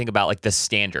brand, right? And you think about like the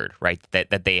standard, right,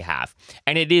 that they have.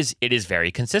 And it is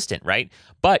very consistent, right?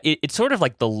 But it's sort of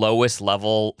like the lowest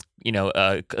level,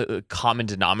 common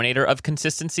denominator of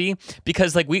consistency,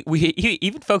 because like we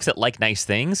even folks that like nice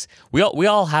things, we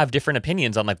all have different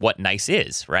opinions on like what nice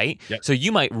is, right? Yep. So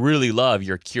you might really love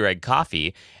your Keurig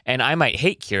coffee, and I might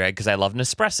hate Keurig because I love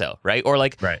Nespresso, right? Or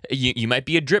like you might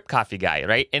be a drip coffee guy,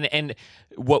 right? And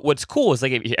what's cool is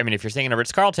like, if you're staying in a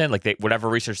Ritz-Carlton, like whatever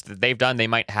research that they've done, they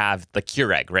might have the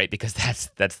Keurig, right? Because that's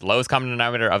the lowest common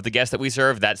denominator of the guests that we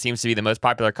serve. That seems to be the most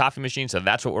popular coffee machine. So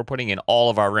that's what we're putting in all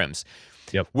of our rooms.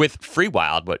 Yep. With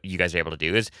Freewyld, what you guys are able to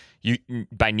do is you,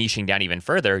 by niching down even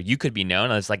further, you could be known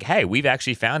as like, hey, we've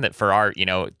actually found that for our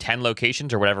 10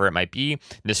 locations or whatever it might be,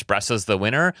 Nespresso's the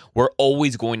winner. We're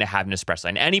always going to have Nespresso.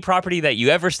 And any property that you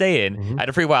ever stay in at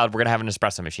a Freewyld, we're going to have an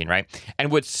Nespresso machine, right?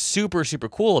 And what's super, super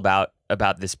cool about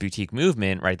this boutique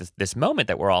movement, right, this moment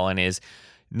that we're all in, is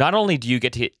not only do you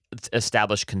get to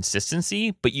establish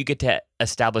consistency, but you get to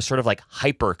establish sort of like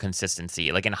hyper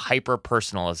consistency, like in hyper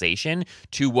personalization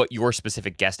to what your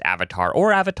specific guest avatar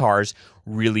or avatars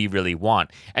really, really want.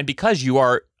 And because you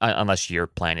are, unless your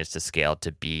plan is to scale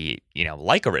to be,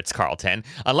 like a Ritz-Carlton,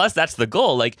 unless that's the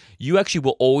goal, like you actually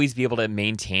will always be able to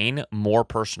maintain more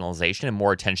personalization and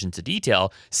more attention to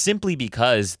detail simply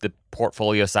because the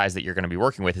portfolio size that you're going to be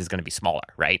working with is going to be smaller,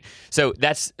 right? So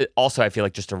that's also, I feel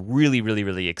like, just a really, really,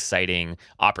 really exciting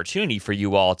opportunity for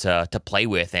you all to play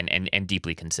with and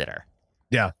deeply consider.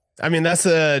 Yeah. I mean, that's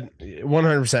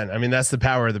 100%. I mean, that's the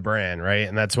power of the brand, right?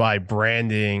 And that's why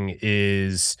branding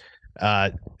is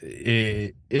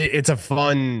it's a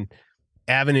fun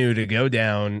avenue to go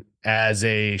down as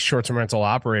a short-term rental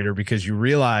operator, because you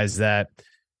realize that,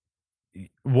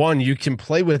 one, you can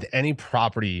play with any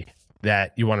property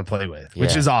that you want to play with,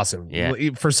 which is awesome.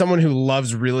 Yeah. For someone who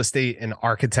loves real estate and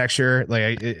architecture,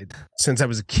 since I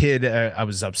was a kid, I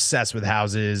was obsessed with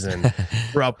houses and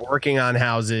grew up working on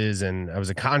houses, and I was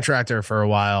a contractor for a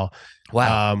while.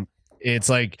 Wow. It's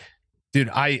like, dude,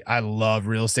 I love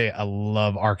real estate. I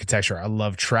love architecture. I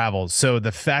love travel. So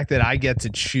the fact that I get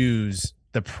to choose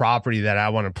the property that I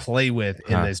want to play with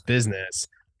in this business,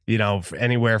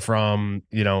 anywhere from,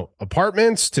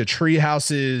 apartments to tree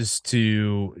houses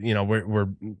to, we're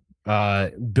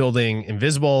building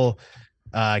invisible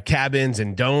cabins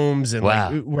and domes. And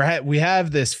we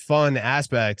have this fun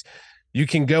aspect. You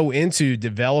can go into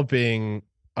developing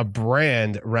a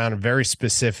brand around a very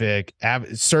specific,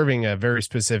 serving a very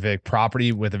specific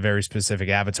property with a very specific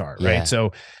avatar. Right. Yeah.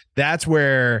 So that's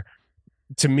where,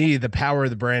 to me, the power of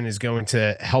the brand is going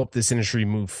to help this industry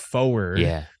move forward.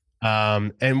 Yeah.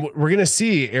 And we're going to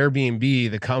see Airbnb,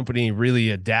 the company,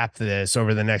 really adapt to this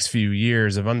over the next few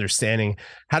years of understanding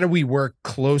how do we work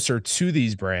closer to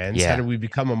these brands? Yeah. How do we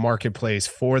become a marketplace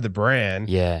for the brand?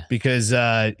 Yeah. Because,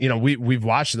 we've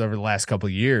watched it over the last couple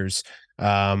of years.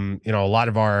 A lot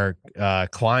of our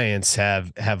clients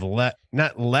have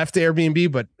not left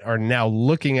Airbnb, but are now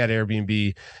looking at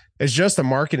Airbnb as just a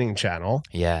marketing channel.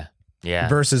 Yeah. Yeah.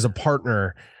 Versus a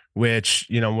partner, which,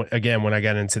 again, when I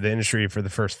got into the industry for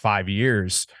the first 5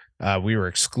 years, we were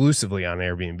exclusively on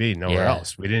Airbnb, nowhere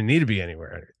else. We didn't need to be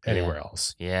anywhere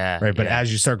else. Yeah. Right. But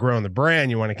as you start growing the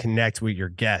brand, you want to connect with your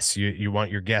guests. You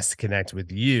want your guests to connect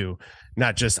with you,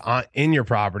 not just in your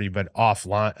property, but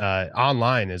offline,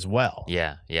 online as well.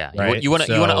 Yeah. Yeah. Right? You want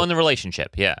to own the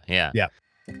relationship. Yeah. Yeah. Yeah.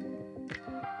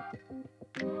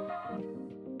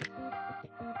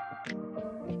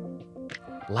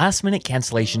 Last minute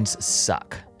cancellations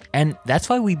suck. And that's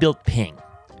why we built Ping.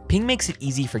 Ping makes it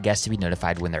easy for guests to be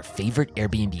notified when their favorite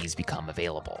Airbnbs become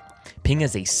available. Ping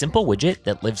is a simple widget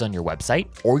that lives on your website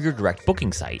or your direct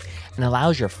booking site and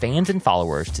allows your fans and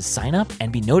followers to sign up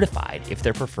and be notified if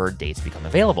their preferred dates become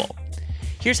available.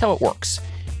 Here's how it works.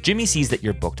 Jimmy sees that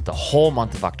you're booked the whole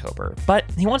month of October, but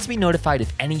he wants to be notified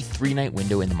if any 3-night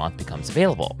window in the month becomes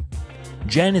available.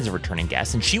 Jen is a returning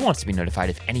guest, and she wants to be notified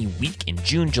if any week in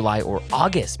June, July, or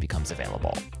August becomes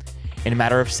available. In a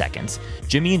matter of seconds,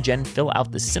 Jimmy and Jen fill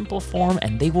out this simple form,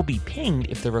 and they will be pinged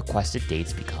if the requested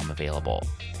dates become available.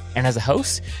 And as a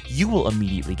host, you will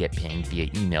immediately get pinged via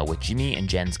email with Jimmy and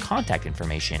Jen's contact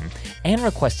information and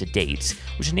requested dates,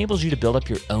 which enables you to build up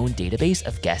your own database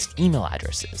of guest email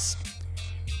addresses.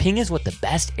 Ping is what the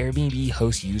best Airbnb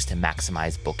hosts use to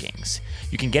maximize bookings.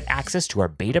 You can get access to our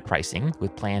beta pricing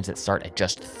with plans that start at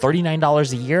just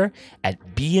 $39 a year at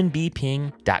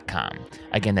bnbping.com.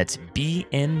 Again, that's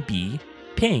bnbping.com.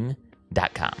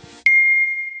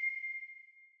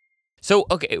 So,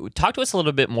 okay, talk to us a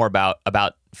little bit more about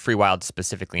Freewyld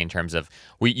specifically in terms of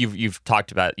you've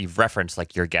talked about, you've referenced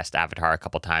like your guest avatar a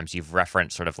couple times. You've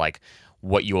referenced sort of like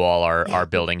what you all are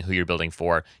building, who you're building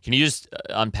for. Can you just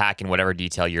unpack in whatever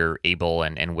detail you're able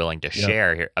and willing to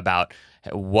share here about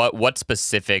what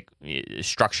specific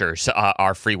structures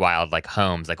are Freewyld, like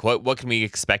homes? Like what can we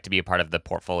expect to be a part of the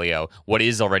portfolio? What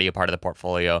is already a part of the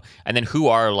portfolio? And then who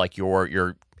are like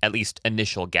your at least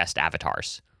initial guest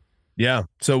avatars? Yeah.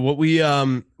 So what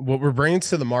we're bringing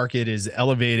to the market is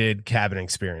elevated cabin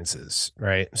experiences,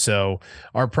 right? So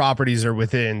our properties are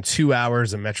within 2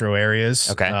 hours of metro areas.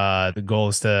 Okay. The goal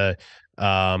is to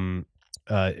have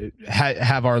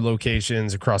our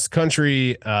locations across the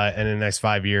country and in the next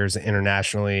 5 years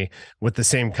internationally with the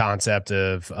same concept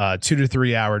of 2 to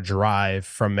 3 hour drive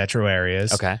from metro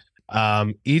areas. Okay.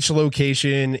 Each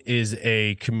location is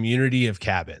a community of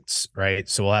cabins, right?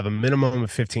 So we'll have a minimum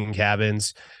of 15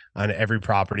 cabins on every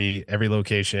property, every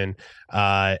location.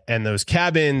 And those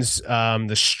cabins,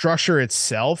 the structure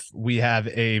itself, we have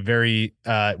a very,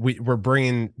 we're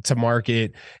bringing to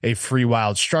market a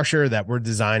Freewyld structure that we're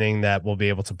designing that will be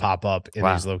able to pop up in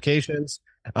these locations.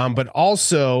 But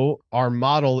also our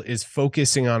model is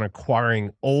focusing on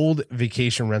acquiring old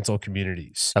vacation rental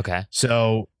communities. Okay.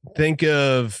 So think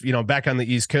of, back on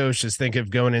the East Coast, just think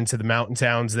of going into the mountain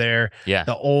towns there. Yeah.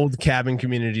 The old cabin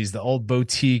communities, the old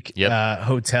boutique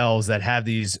hotels that have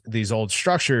these old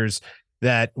structures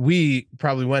that we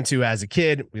probably went to as a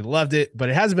kid. We loved it, but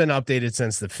it hasn't been updated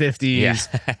since the 50s.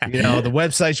 Yeah. The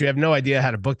websites, you have no idea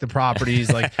how to book the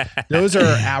properties. Like those are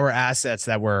our assets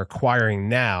that we're acquiring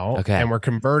now. Okay. And we're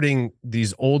converting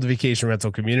these old vacation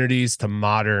rental communities to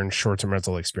modern short-term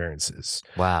rental experiences.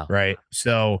 Wow. Right.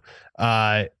 So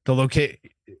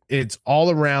it's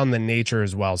all around the nature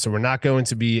as well. So we're not going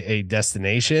to be a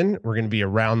destination. We're going to be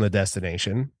around the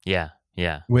destination. Yeah.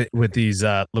 Yeah. With these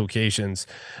locations.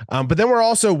 But then we're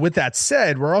also, with that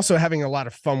said, we're also having a lot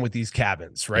of fun with these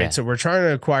cabins, right? Yeah. So we're trying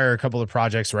to acquire a couple of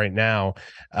projects right now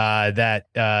that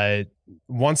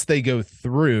once they go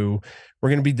through, we're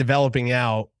going to be developing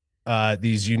out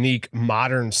these unique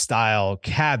modern style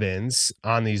cabins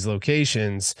on these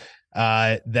locations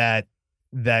that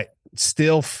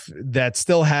still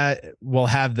will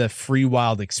have the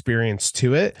Freewyld experience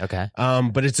to it. Okay.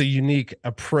 But it's a unique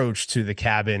approach to the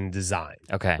cabin design.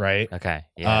 Okay. Right. Okay.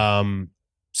 Yeah.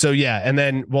 So yeah, and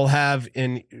then we'll have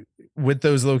with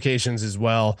those locations as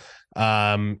well.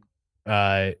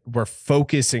 We're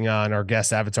focusing on our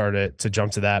guest avatar to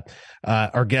jump to that.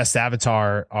 Our guest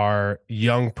avatar are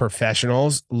young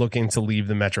professionals looking to leave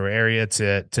the metro area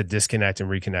to disconnect and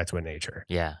reconnect with nature.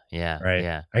 Yeah. Yeah. Right.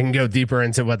 Yeah. I can go deeper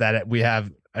into what that, we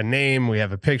have a name, we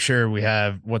have a picture, we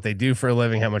have what they do for a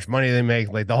living, how much money they make,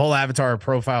 like the whole avatar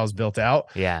profile is built out.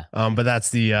 Yeah. But that's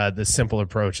the simple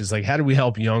approach is like, how do we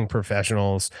help young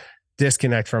professionals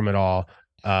disconnect from it all?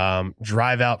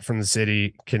 Drive out from the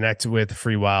city, connect with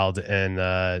Freewyld, and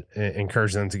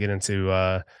encourage them to get into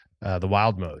the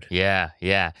wild mode. Yeah,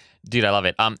 yeah, dude, I love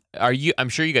it. I'm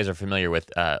sure you guys are familiar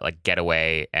with like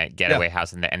Getaway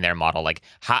House and their model. Like,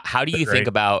 how do you think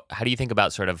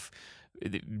about sort of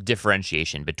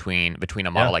differentiation between a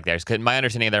model like theirs? Because my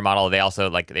understanding of their model, they also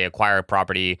they acquire a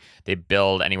property, they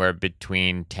build anywhere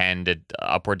between 10 to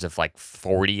upwards of like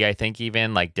 40, I think,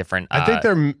 even like different. I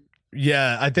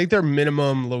think their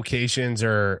minimum locations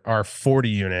are 40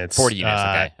 units. 40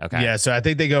 units. Okay. Yeah, so I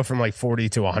think they go from like 40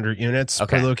 to 100 units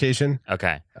per location.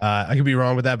 Okay. I could be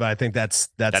wrong with that, but I think that's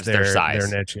their size,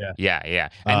 their niche. Yeah. Yeah.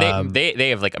 And they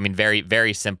have like, I mean, very,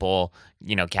 very simple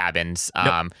cabins.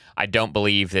 Yep. I don't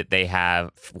believe that they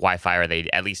have Wi-Fi, or they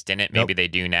at least didn't. Maybe Nope. they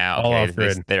do now. All Okay, off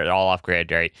grid. they're all off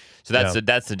grid, right? So that's Yeah.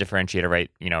 that's the differentiator,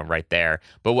 right there.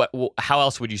 But how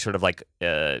else would you sort of like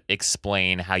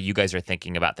explain how you guys are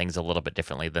thinking about things a little bit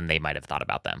differently than they might have thought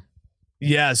about them?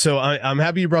 Yeah, so I'm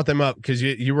happy you brought them up because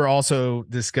you were also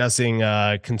discussing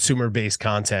consumer-based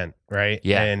content, right?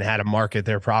 Yeah. And how to market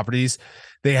their properties.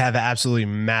 They have absolutely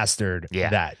mastered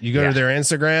that. You go Yeah. to their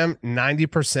Instagram,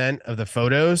 90% of the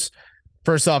photos,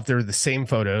 first off, they're the same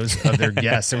photos of their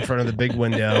guests in front of the big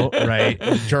window, right?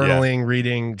 Journaling,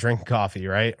 reading, drinking coffee,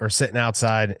 right? Or sitting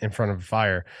outside in front of a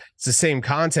fire. It's the same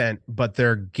content, but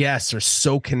their guests are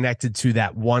so connected to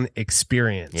that one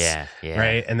experience. Yeah.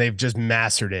 Right. And they've just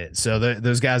mastered it. So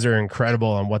those guys are incredible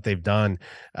on what they've done.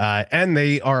 And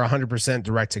they are 100%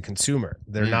 direct to consumer.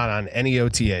 They're not on any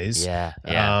OTAs.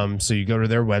 Yeah. So you go to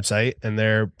their website and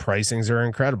their pricings are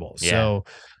incredible. Yeah. So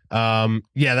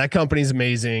that company's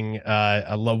amazing.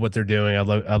 I love what they're doing. I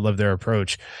love their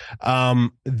approach.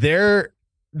 Their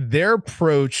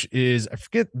approach is, I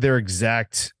forget their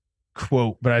exact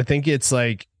quote, but I think it's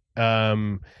like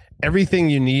everything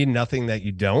you need, nothing that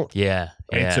you don't. Yeah.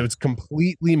 Right. So it's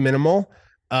completely minimal.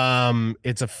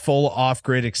 It's a full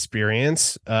off-grid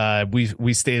experience.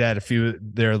 We stayed at a few of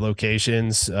their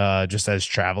locations just as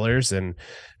travelers, and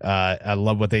I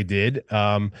love what they did.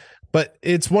 But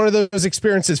it's one of those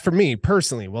experiences for me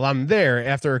personally. While I'm there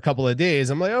after a couple of days,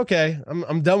 I'm like, okay,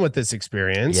 I'm done with this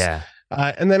experience. Yeah.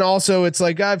 And then also it's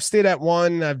like I've stayed at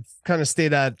one, I've kind of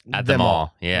stayed at them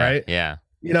all. Yeah. Right. Yeah.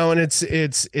 And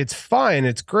it's fine.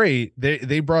 It's great.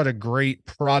 They brought a great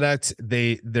product.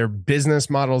 Their business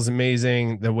model is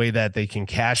amazing. The way that they can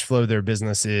cash flow their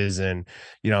businesses, and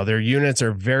their units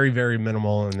are very, very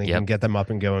minimal, and they can get them up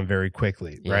and going very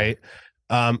quickly. Yeah. Right.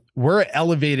 We're an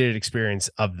elevated experience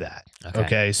of that.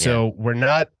 Okay. So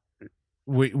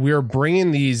we're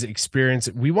bringing these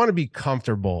experiences. We want to be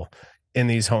comfortable in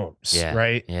these homes. Yeah.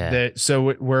 Right. Yeah.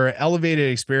 So we're an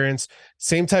elevated experience,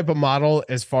 same type of model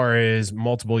as far as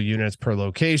multiple units per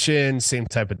location, same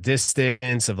type of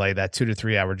distance of like that 2 to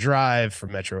 3 hour drive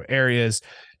from metro areas.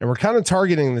 And we're kind of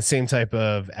targeting the same type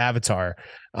of avatar.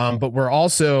 But we're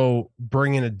also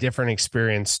bringing a different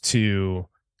experience to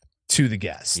the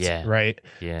guest. Yeah. Right.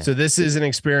 Yeah. So this is an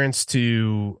experience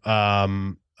to,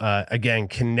 again,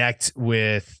 connect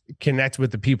with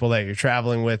the people that you're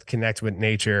traveling with, connect with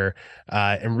nature,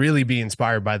 and really be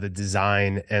inspired by the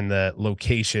design and the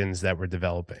locations that we're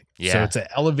developing. Yeah. So it's an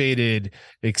elevated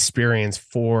experience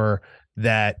for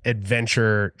that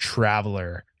adventure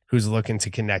traveler who's looking to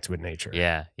connect with nature.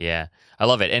 Yeah. Yeah. I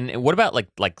love it. And what about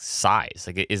like size?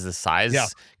 Like, is the size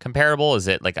comparable? Is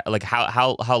it like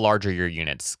how large are your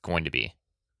units going to be?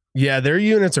 Yeah, their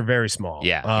units are very small.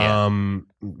 Yeah.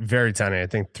 Very tiny. I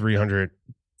think 300,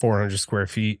 400 square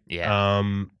feet. Yeah.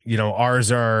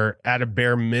 Ours are at a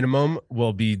bare minimum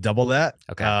will be double that.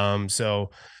 Okay.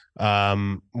 So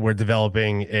we're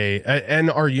developing and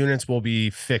our units will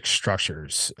be fixed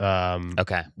structures.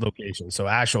 Locations. So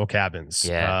actual cabins.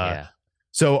 Yeah.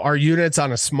 So our units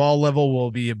on a small level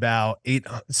will be about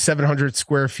 700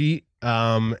 square feet.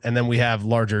 And then we have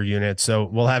larger units. So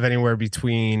we'll have anywhere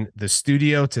between the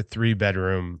studio to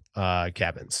 3-bedroom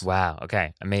cabins. Wow.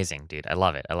 Okay. Amazing, dude. I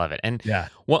love it. And yeah,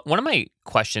 one of my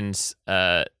questions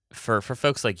for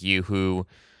folks like you who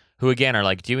again are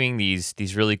like doing these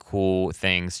really cool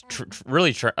things,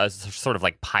 sort of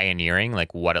like pioneering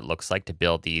like what it looks like to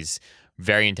build these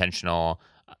very intentional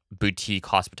boutique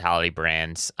hospitality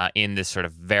brands in this sort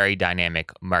of very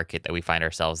dynamic market that we find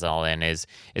ourselves all in is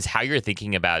how you're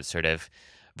thinking about sort of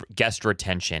guest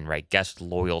retention, right? Guest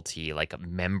loyalty, like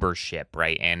membership,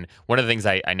 right? And one of the things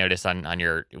I noticed on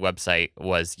your website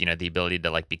was, the ability to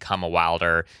like become a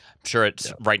Wilder. I'm sure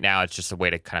it's right now it's just a way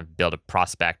to kind of build a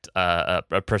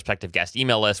prospective guest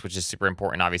email list, which is super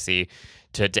important, obviously,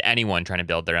 to anyone trying to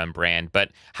build their own brand.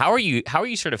 But how are you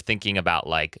sort of thinking about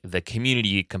like the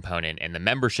community component and the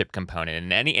membership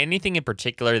component, and anything in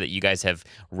particular that you guys have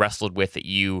wrestled with that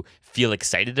you feel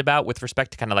excited about with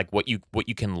respect to kind of like what you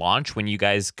can launch when you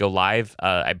guys go live,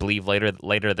 I believe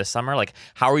later this summer? Like,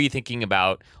 how are you thinking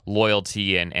about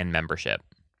loyalty and membership?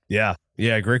 Yeah,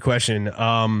 great question.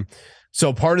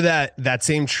 So part of that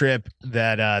same trip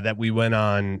that we went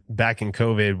on back in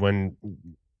COVID, when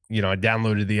I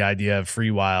downloaded the idea of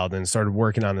Freewyld and started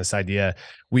working on this idea,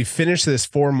 we finished this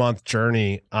 4-month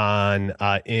journey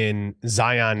in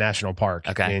Zion National Park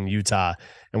in Utah,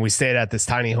 and we stayed at this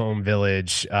tiny home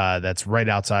village that's right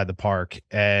outside the park,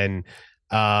 and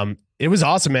it was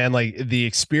awesome, man. Like, the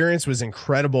experience was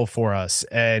incredible for us,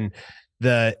 and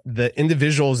the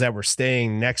individuals that were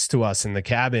staying next to us in the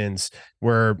cabins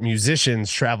were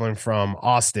musicians traveling from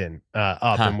Austin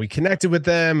up, and we connected with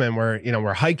them, and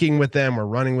we're hiking with them, we're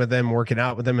running with them, working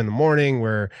out with them in the morning,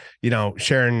 we're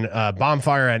sharing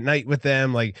bonfire at night with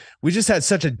them. Like, we just had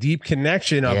such a deep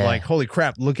connection of like, holy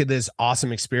crap, look at this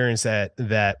awesome experience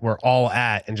that we're all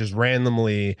at, and just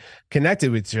randomly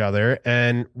connected with each other,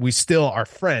 and we still are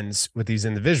friends with these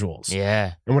individuals.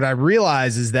 Yeah. And what I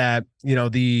realize is that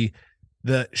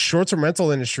the short-term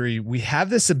rental industry, we have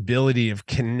this ability of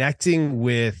connecting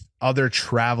with other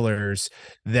travelers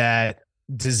that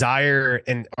desire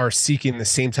and are seeking the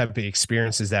same type of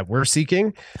experiences that we're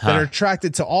seeking, that are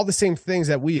attracted to all the same things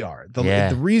that we are.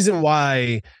 The reason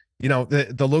why,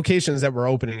 the locations that we're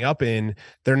opening up in,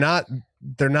 they're not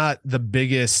the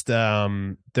biggest,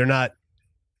 they're not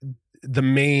the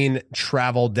main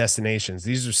travel destinations.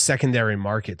 These are secondary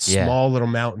markets, small little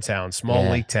mountain towns, small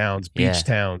lake towns, beach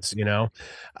towns.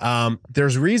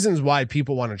 There's reasons why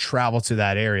people want to travel to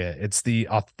that area. It's the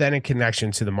authentic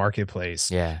connection to the marketplace,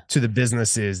 to the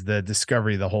businesses, the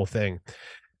discovery, the whole thing.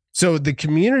 So the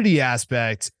community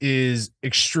aspect is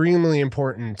extremely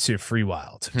important to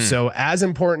Freewyld. So as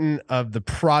important of the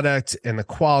product and the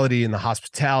quality and the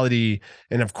hospitality,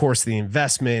 and of course the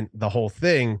investment, the whole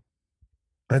thing,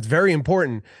 that's very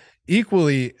important.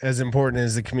 Equally as important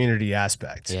is the community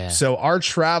aspect. So our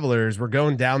travelers, we're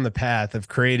going down the path of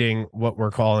creating what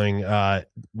we're calling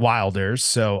wilders.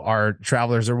 So our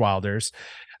travelers are wilders.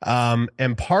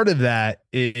 And part of that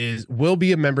will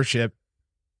be a membership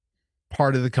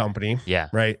part of the company.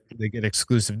 Right. They get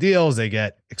exclusive deals, they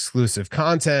get exclusive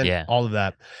content, all of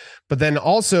that. But then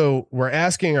also we're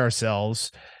asking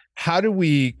ourselves, how do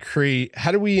we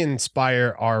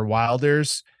inspire our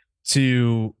wilders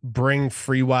to bring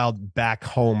Freewyld back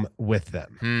home with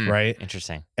them, right?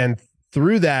 Interesting. And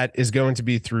through that is going to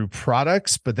be through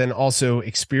products, but then also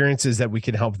experiences that we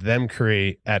can help them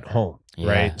create at home,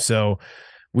 right? So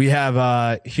we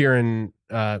have here in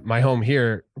my home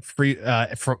here,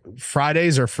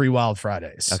 Fridays are Freewyld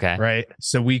Fridays. Okay. Right.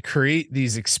 So we create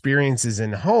these experiences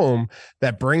in home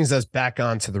that brings us back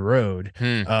onto the road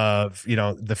of,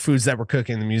 the foods that we're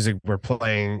cooking, the music we're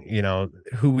playing,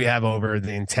 who we have over,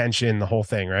 the intention, the whole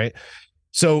thing. Right.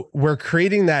 So we're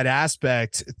creating that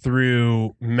aspect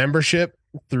through membership,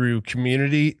 through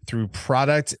community, through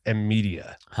product and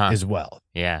media as well.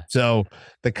 So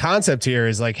the concept here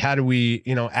is like, how do we,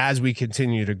 as we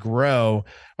continue to grow,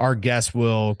 our guests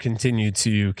will continue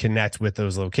to connect with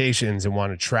those locations and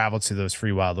want to travel to those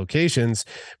Freewyld locations,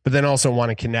 but then also want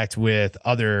to connect with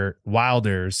other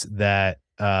wilders that,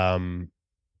 that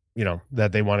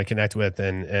they want to connect with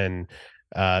and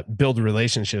build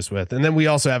relationships with. And then we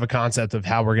also have a concept of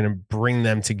how we're going to bring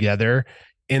them together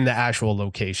in the actual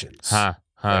locations.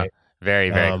 Right?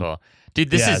 Very, very cool. Dude,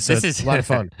 this is a lot of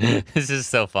fun. This is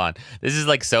so fun. This is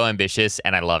like so ambitious,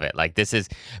 and I love it. Like this is,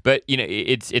 but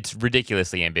it's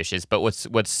ridiculously ambitious. But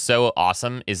what's so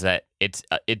awesome is that it's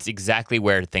exactly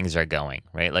where things are going,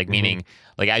 right? Like meaning,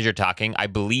 like as you're talking, I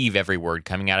believe every word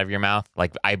coming out of your mouth.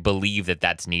 Like I believe that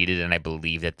that's needed, and I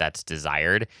believe that that's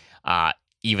desired.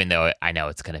 Even though I know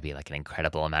it's going to be like an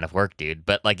incredible amount of work, dude.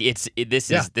 But like this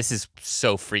is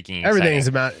so freaking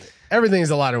exciting. Everything's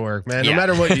a lot of work, man. No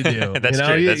matter what you do. That's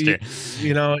true. That's true.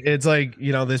 It's like,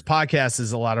 this podcast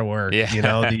is a lot of work.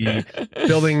 The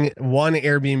building one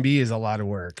Airbnb is a lot of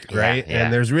work, right?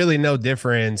 And there's really no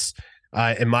difference,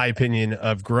 in my opinion,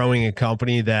 of growing a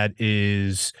company that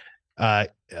is at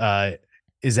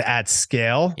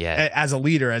scale as a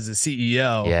leader, as a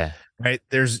CEO. Right.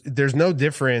 There's no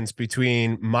difference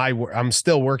between I'm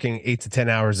still working 8 to 10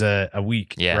 hours a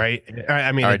week. Right.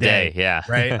 I mean, or a day.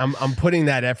 Right. I'm putting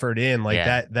that effort in like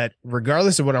that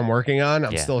regardless of what I'm working on,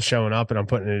 I'm still showing up and I'm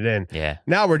putting it in.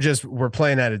 Now we're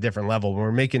playing at a different level.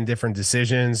 We're making different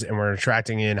decisions and we're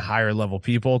attracting in higher level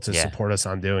people to support us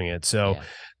on doing it. So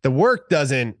the work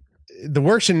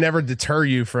should never deter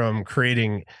you from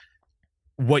creating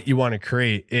what you want to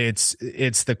create. It's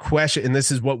the question, and this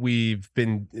is what we've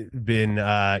been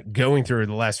going through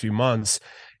the last few months,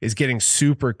 is getting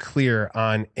super clear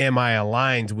on, am I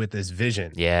aligned with this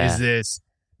vision? Is this,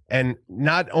 and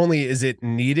not only is it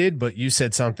needed, but you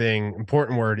said something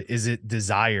important word, is it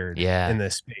desired in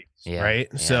this space? Right.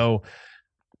 So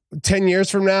 10 years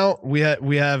from now, we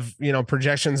have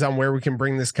projections on where we can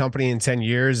bring this company in 10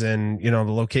 years and the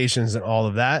locations and all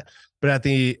of that. But at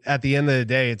the end of the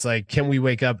day, it's like, can we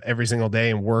wake up every single day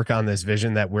and work on this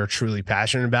vision that we're truly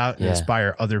passionate about and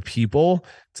inspire other people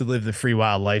to live the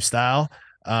Freewyld lifestyle?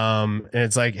 And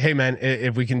it's like, hey man,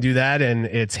 if we can do that and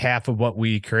it's half of what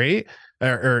we create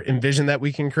or envision that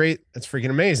we can create, that's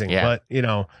freaking amazing. But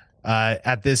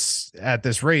at this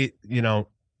rate,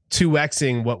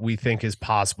 2xing what we think is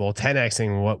possible,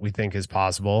 10xing what we think is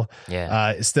possible,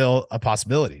 is still a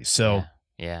possibility. So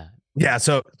yeah.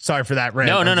 So sorry for that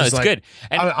rant. No, it's like, good.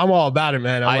 And I'm all about it,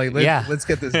 man. I'm let's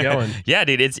get this going. Yeah,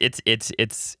 dude,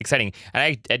 it's exciting.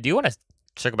 And I do want to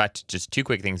circle back to just two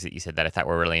quick things that you said that I thought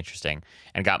were really interesting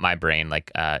and got my brain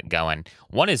like going.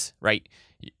 One is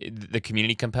the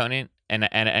community component. And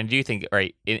I do think,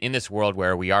 right, in this world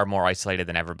where we are more isolated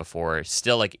than ever before,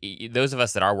 still, like, those of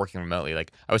us that are working remotely,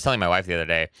 like, I was telling my wife the other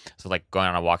day, so, like, going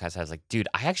on a walk outside, I was like, dude,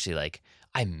 I actually, like,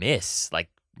 I miss, like,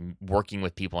 working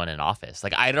with people in an office.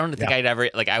 Like, I don't think I'd ever,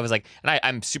 like, I was like, and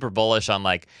I'm super bullish on,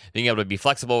 like, being able to be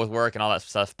flexible with work and all that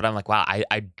stuff, but I'm like, wow,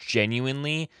 I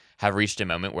genuinely have reached a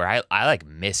moment where I like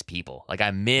miss people. Like I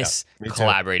miss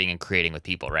collaborating and creating with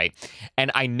people, right?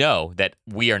 And I know that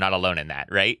we are not alone in that,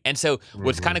 right? And so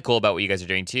what's kind of cool about what you guys are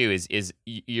doing too is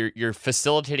you're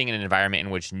facilitating an environment in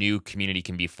which new community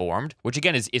can be formed, which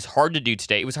again is hard to do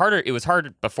today. It was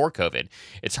hard before COVID.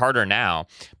 It's harder now.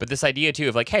 But this idea too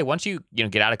of like, hey, once you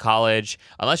get out of college,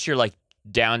 unless you're like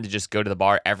down to just go to the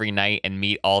bar every night and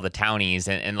meet all the townies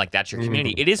and like that's your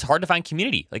community. It is hard to find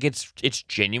community. Like it's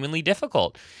genuinely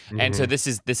difficult. And so this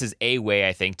is a way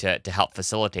I think to help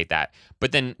facilitate that.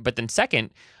 But then second,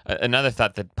 another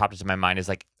thought that popped into my mind is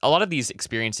like a lot of these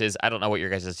experiences, I don't know what your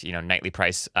guys' nightly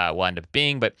price will end up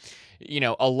being, but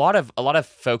a lot of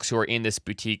folks who are in this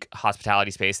boutique hospitality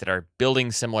space that are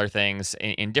building similar things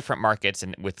in different markets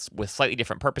and with slightly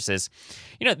different purposes,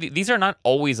 these are not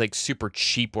always like super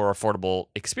cheap or affordable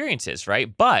experiences,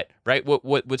 right? But right,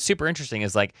 what's super interesting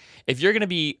is like if you're going to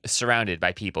be surrounded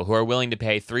by people who are willing to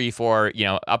pay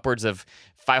 3-4, upwards of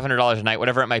 $500 a night,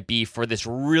 whatever it might be, for this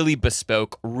really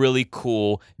bespoke, really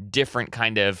cool, different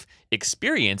kind of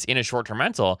experience in a short-term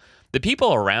rental, the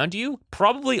people around you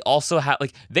probably also have,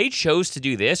 like, they chose to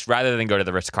do this rather than go to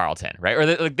the Ritz-Carlton, right?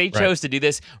 Or they chose to do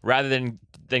this rather than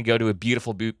go to a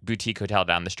beautiful boutique hotel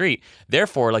down the street.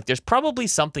 Therefore, like, there's probably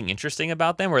something interesting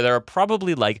about them where there are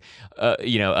probably like,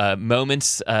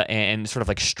 moments and sort of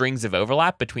like strings of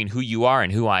overlap between who you are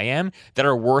and who I am that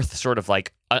are worth sort of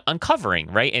like uncovering,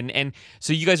 right? And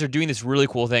so you guys are doing this really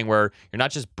cool thing where you're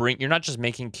not just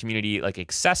making community like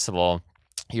accessible.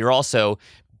 You're also,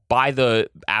 by the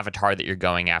avatar that you're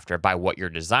going after, by what you're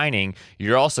designing,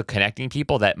 you're also connecting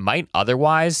people that might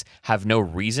otherwise have no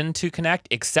reason to connect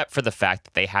except for the fact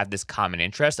that they have this common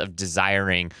interest of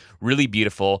desiring really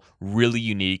beautiful, really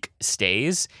unique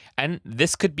stays. And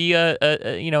this could be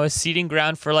a seeding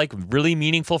ground for like really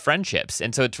meaningful friendships.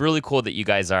 And so it's really cool that you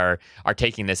guys are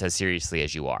taking this as seriously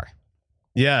as you are.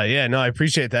 Yeah. No, I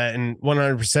appreciate that. And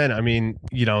 100%. I mean,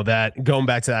 that going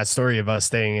back to that story of us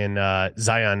staying in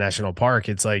Zion National Park,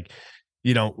 it's like,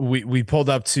 we pulled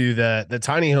up to the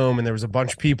tiny home and there was a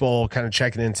bunch of people kind of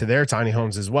checking into their tiny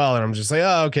homes as well. And I'm just like,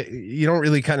 oh, okay. You don't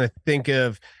really kind of think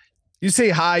of, you say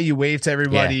hi, you wave to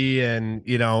everybody and,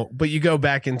 but you go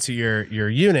back into your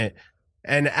unit.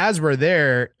 And as we're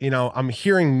there, I'm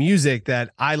hearing music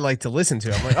that I like to listen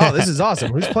to. I'm like, oh, this is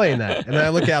awesome. Who's playing that? And then I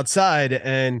look outside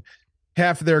and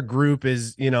half of their group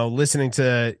is, listening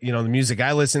to, the music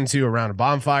I listen to around a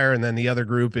bonfire. And then the other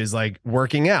group is like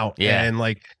working out. Yeah. And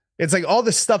like, it's like all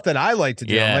the stuff that I like to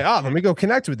do. I'm like, oh, let me go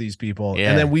connect with these people.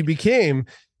 Yeah. And then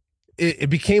it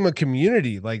became a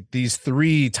community, like these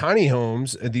 3 tiny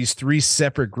homes, these 3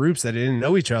 separate groups that didn't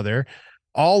know each other,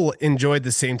 all enjoyed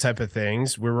the same type of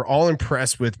things. We were all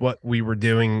impressed with what we were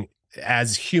doing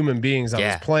as human beings on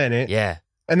this planet. Yeah.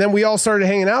 And then we all started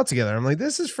hanging out together. I'm like,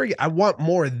 this is freaking, I want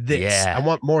more of this. Yeah. I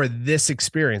want more of this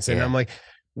experience. And I'm like,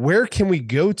 where can we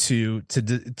go to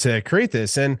create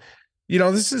this? And,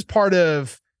 this is part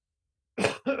of,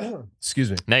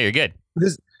 excuse me. No, you're good.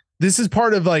 This is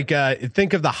part of like,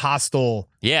 think of the hostel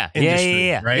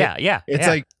industry, right? Yeah. It's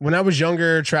like when I was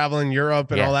younger, traveling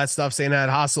Europe and all that stuff, staying at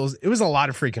hostels, it was a lot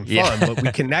of freaking fun, but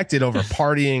we connected over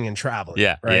partying and traveling.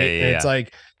 Yeah. Right. And it's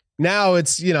like, now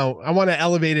it's, I want an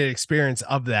elevated experience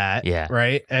of that. Yeah.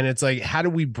 Right. And it's like, how do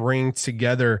we bring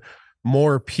together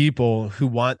more people who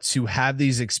want to have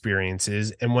these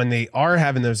experiences? And when they are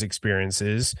having those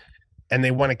experiences and they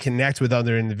want to connect with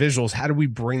other individuals, how do we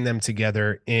bring them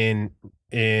together in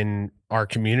our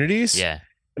communities? Yeah.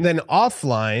 And then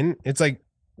offline, it's like,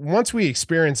 once we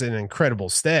experience an incredible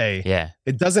stay,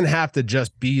 it doesn't have to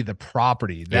just be the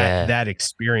property, that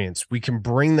experience. We can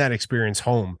bring that experience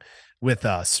home with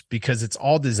us because it's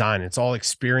all design, it's all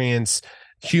experience,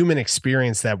 human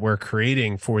experience that we're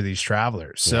creating for these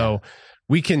travelers. So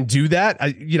we can do that.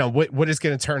 What is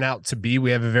going to turn out to be,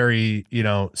 we have a very,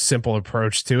 simple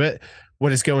approach to it.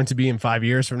 what it's going to be in 5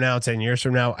 years from now, 10 years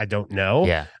from now, I don't know.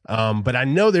 Yeah. But I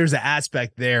know there's an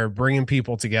aspect there, bringing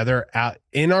people together out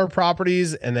in our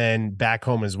properties and then back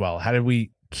home as well. How do we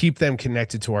keep them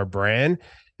connected to our brand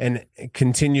and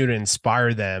continue to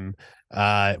inspire them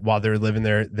while they're living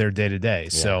their day to day?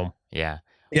 So yeah,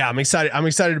 I'm excited. I'm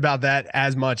excited about that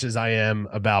as much as I am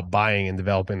about buying and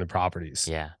developing the properties.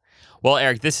 Yeah. Well,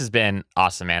 Eric, this has been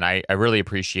awesome, man. I really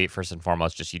appreciate, first and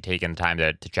foremost, just you taking the time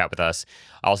to chat with us.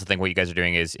 I also think what you guys are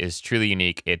doing is truly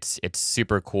unique. It's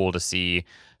super cool to see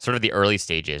sort of the early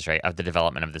stages, right, of the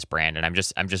development of this brand. And I'm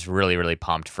just really, really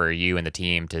pumped for you and the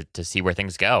team to see where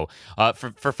things go.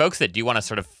 For folks that do want to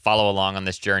sort of follow along on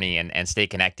this journey and stay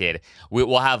connected,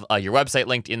 we'll have your website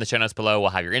linked in the show notes below.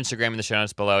 We'll have your Instagram in the show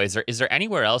notes below. Is there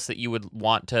anywhere else that you would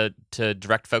want to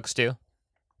direct folks to?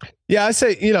 Yeah, I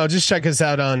say, just check us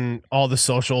out on all the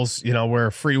socials. We're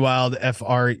Freewyld,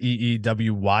 FREEWYLD.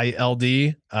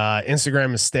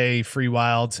 Instagram is Stay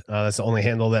Freewyld. That's the only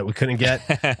handle that we couldn't get.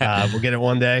 We'll get it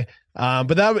one day.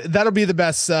 But that'll be the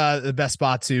best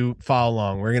spot to follow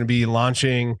along. We're going to be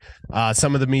launching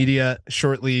some of the media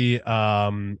shortly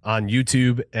on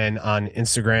YouTube and on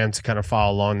Instagram to kind of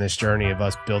follow along this journey of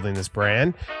us building this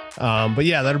brand. But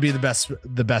yeah, that'll be the best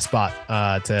spot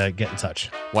to get in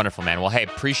touch. Wonderful, man. Well, hey,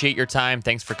 appreciate your time.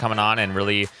 Thanks for coming on, and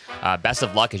really best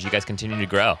of luck as you guys continue to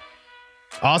grow.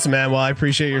 Awesome, man. Well, I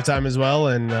appreciate your time as well.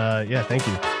 And yeah, thank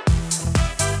you.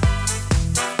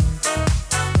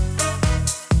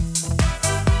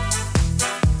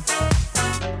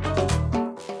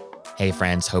 Hey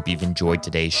friends, hope you've enjoyed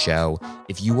today's show.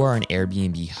 If you are an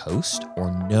Airbnb host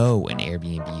or know an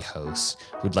Airbnb host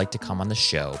who'd like to come on the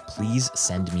show, please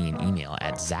send me an email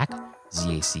at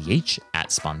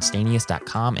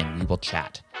zach@spontaneous.com and we will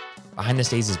chat. Behind the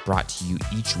Stays is brought to you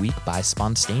each week by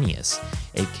Spontaneous,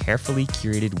 a carefully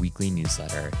curated weekly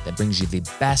newsletter that brings you the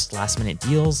best last-minute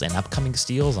deals and upcoming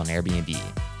steals on Airbnb.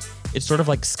 It's sort of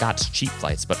like Scott's Cheap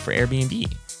Flights, but for Airbnb.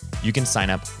 You can sign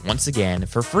up once again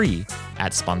for free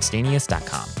at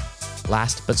spontaneous.com.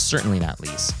 Last but certainly not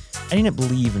least, I didn't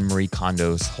believe in Marie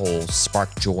Kondo's whole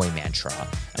spark joy mantra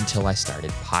until I started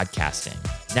podcasting.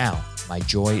 Now, my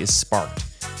joy is sparked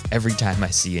every time I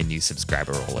see a new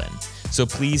subscriber roll in. So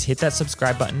please hit that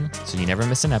subscribe button so you never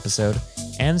miss an episode,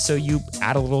 and so you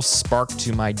add a little spark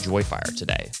to my joy fire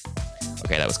today.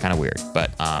 Okay, that was kind of weird,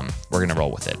 but we're going to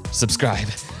roll with it. Subscribe,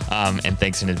 and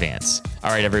thanks in advance.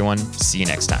 All right, everyone, see you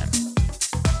next time.